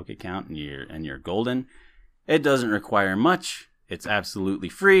Facebook account and you're golden. It doesn't require much. It's absolutely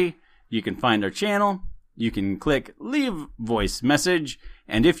free. You can find our channel. You can click leave voice message.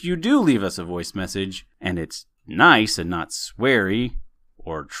 And if you do leave us a voice message and it's nice and not sweary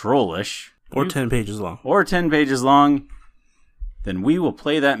or trollish, Or 10 pages long, then we will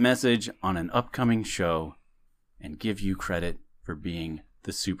play that message on an upcoming show and give you credit for being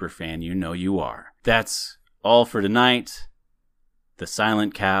the super fan you know you are. That's all for tonight. The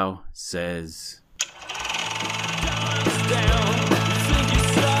Silent Cow says...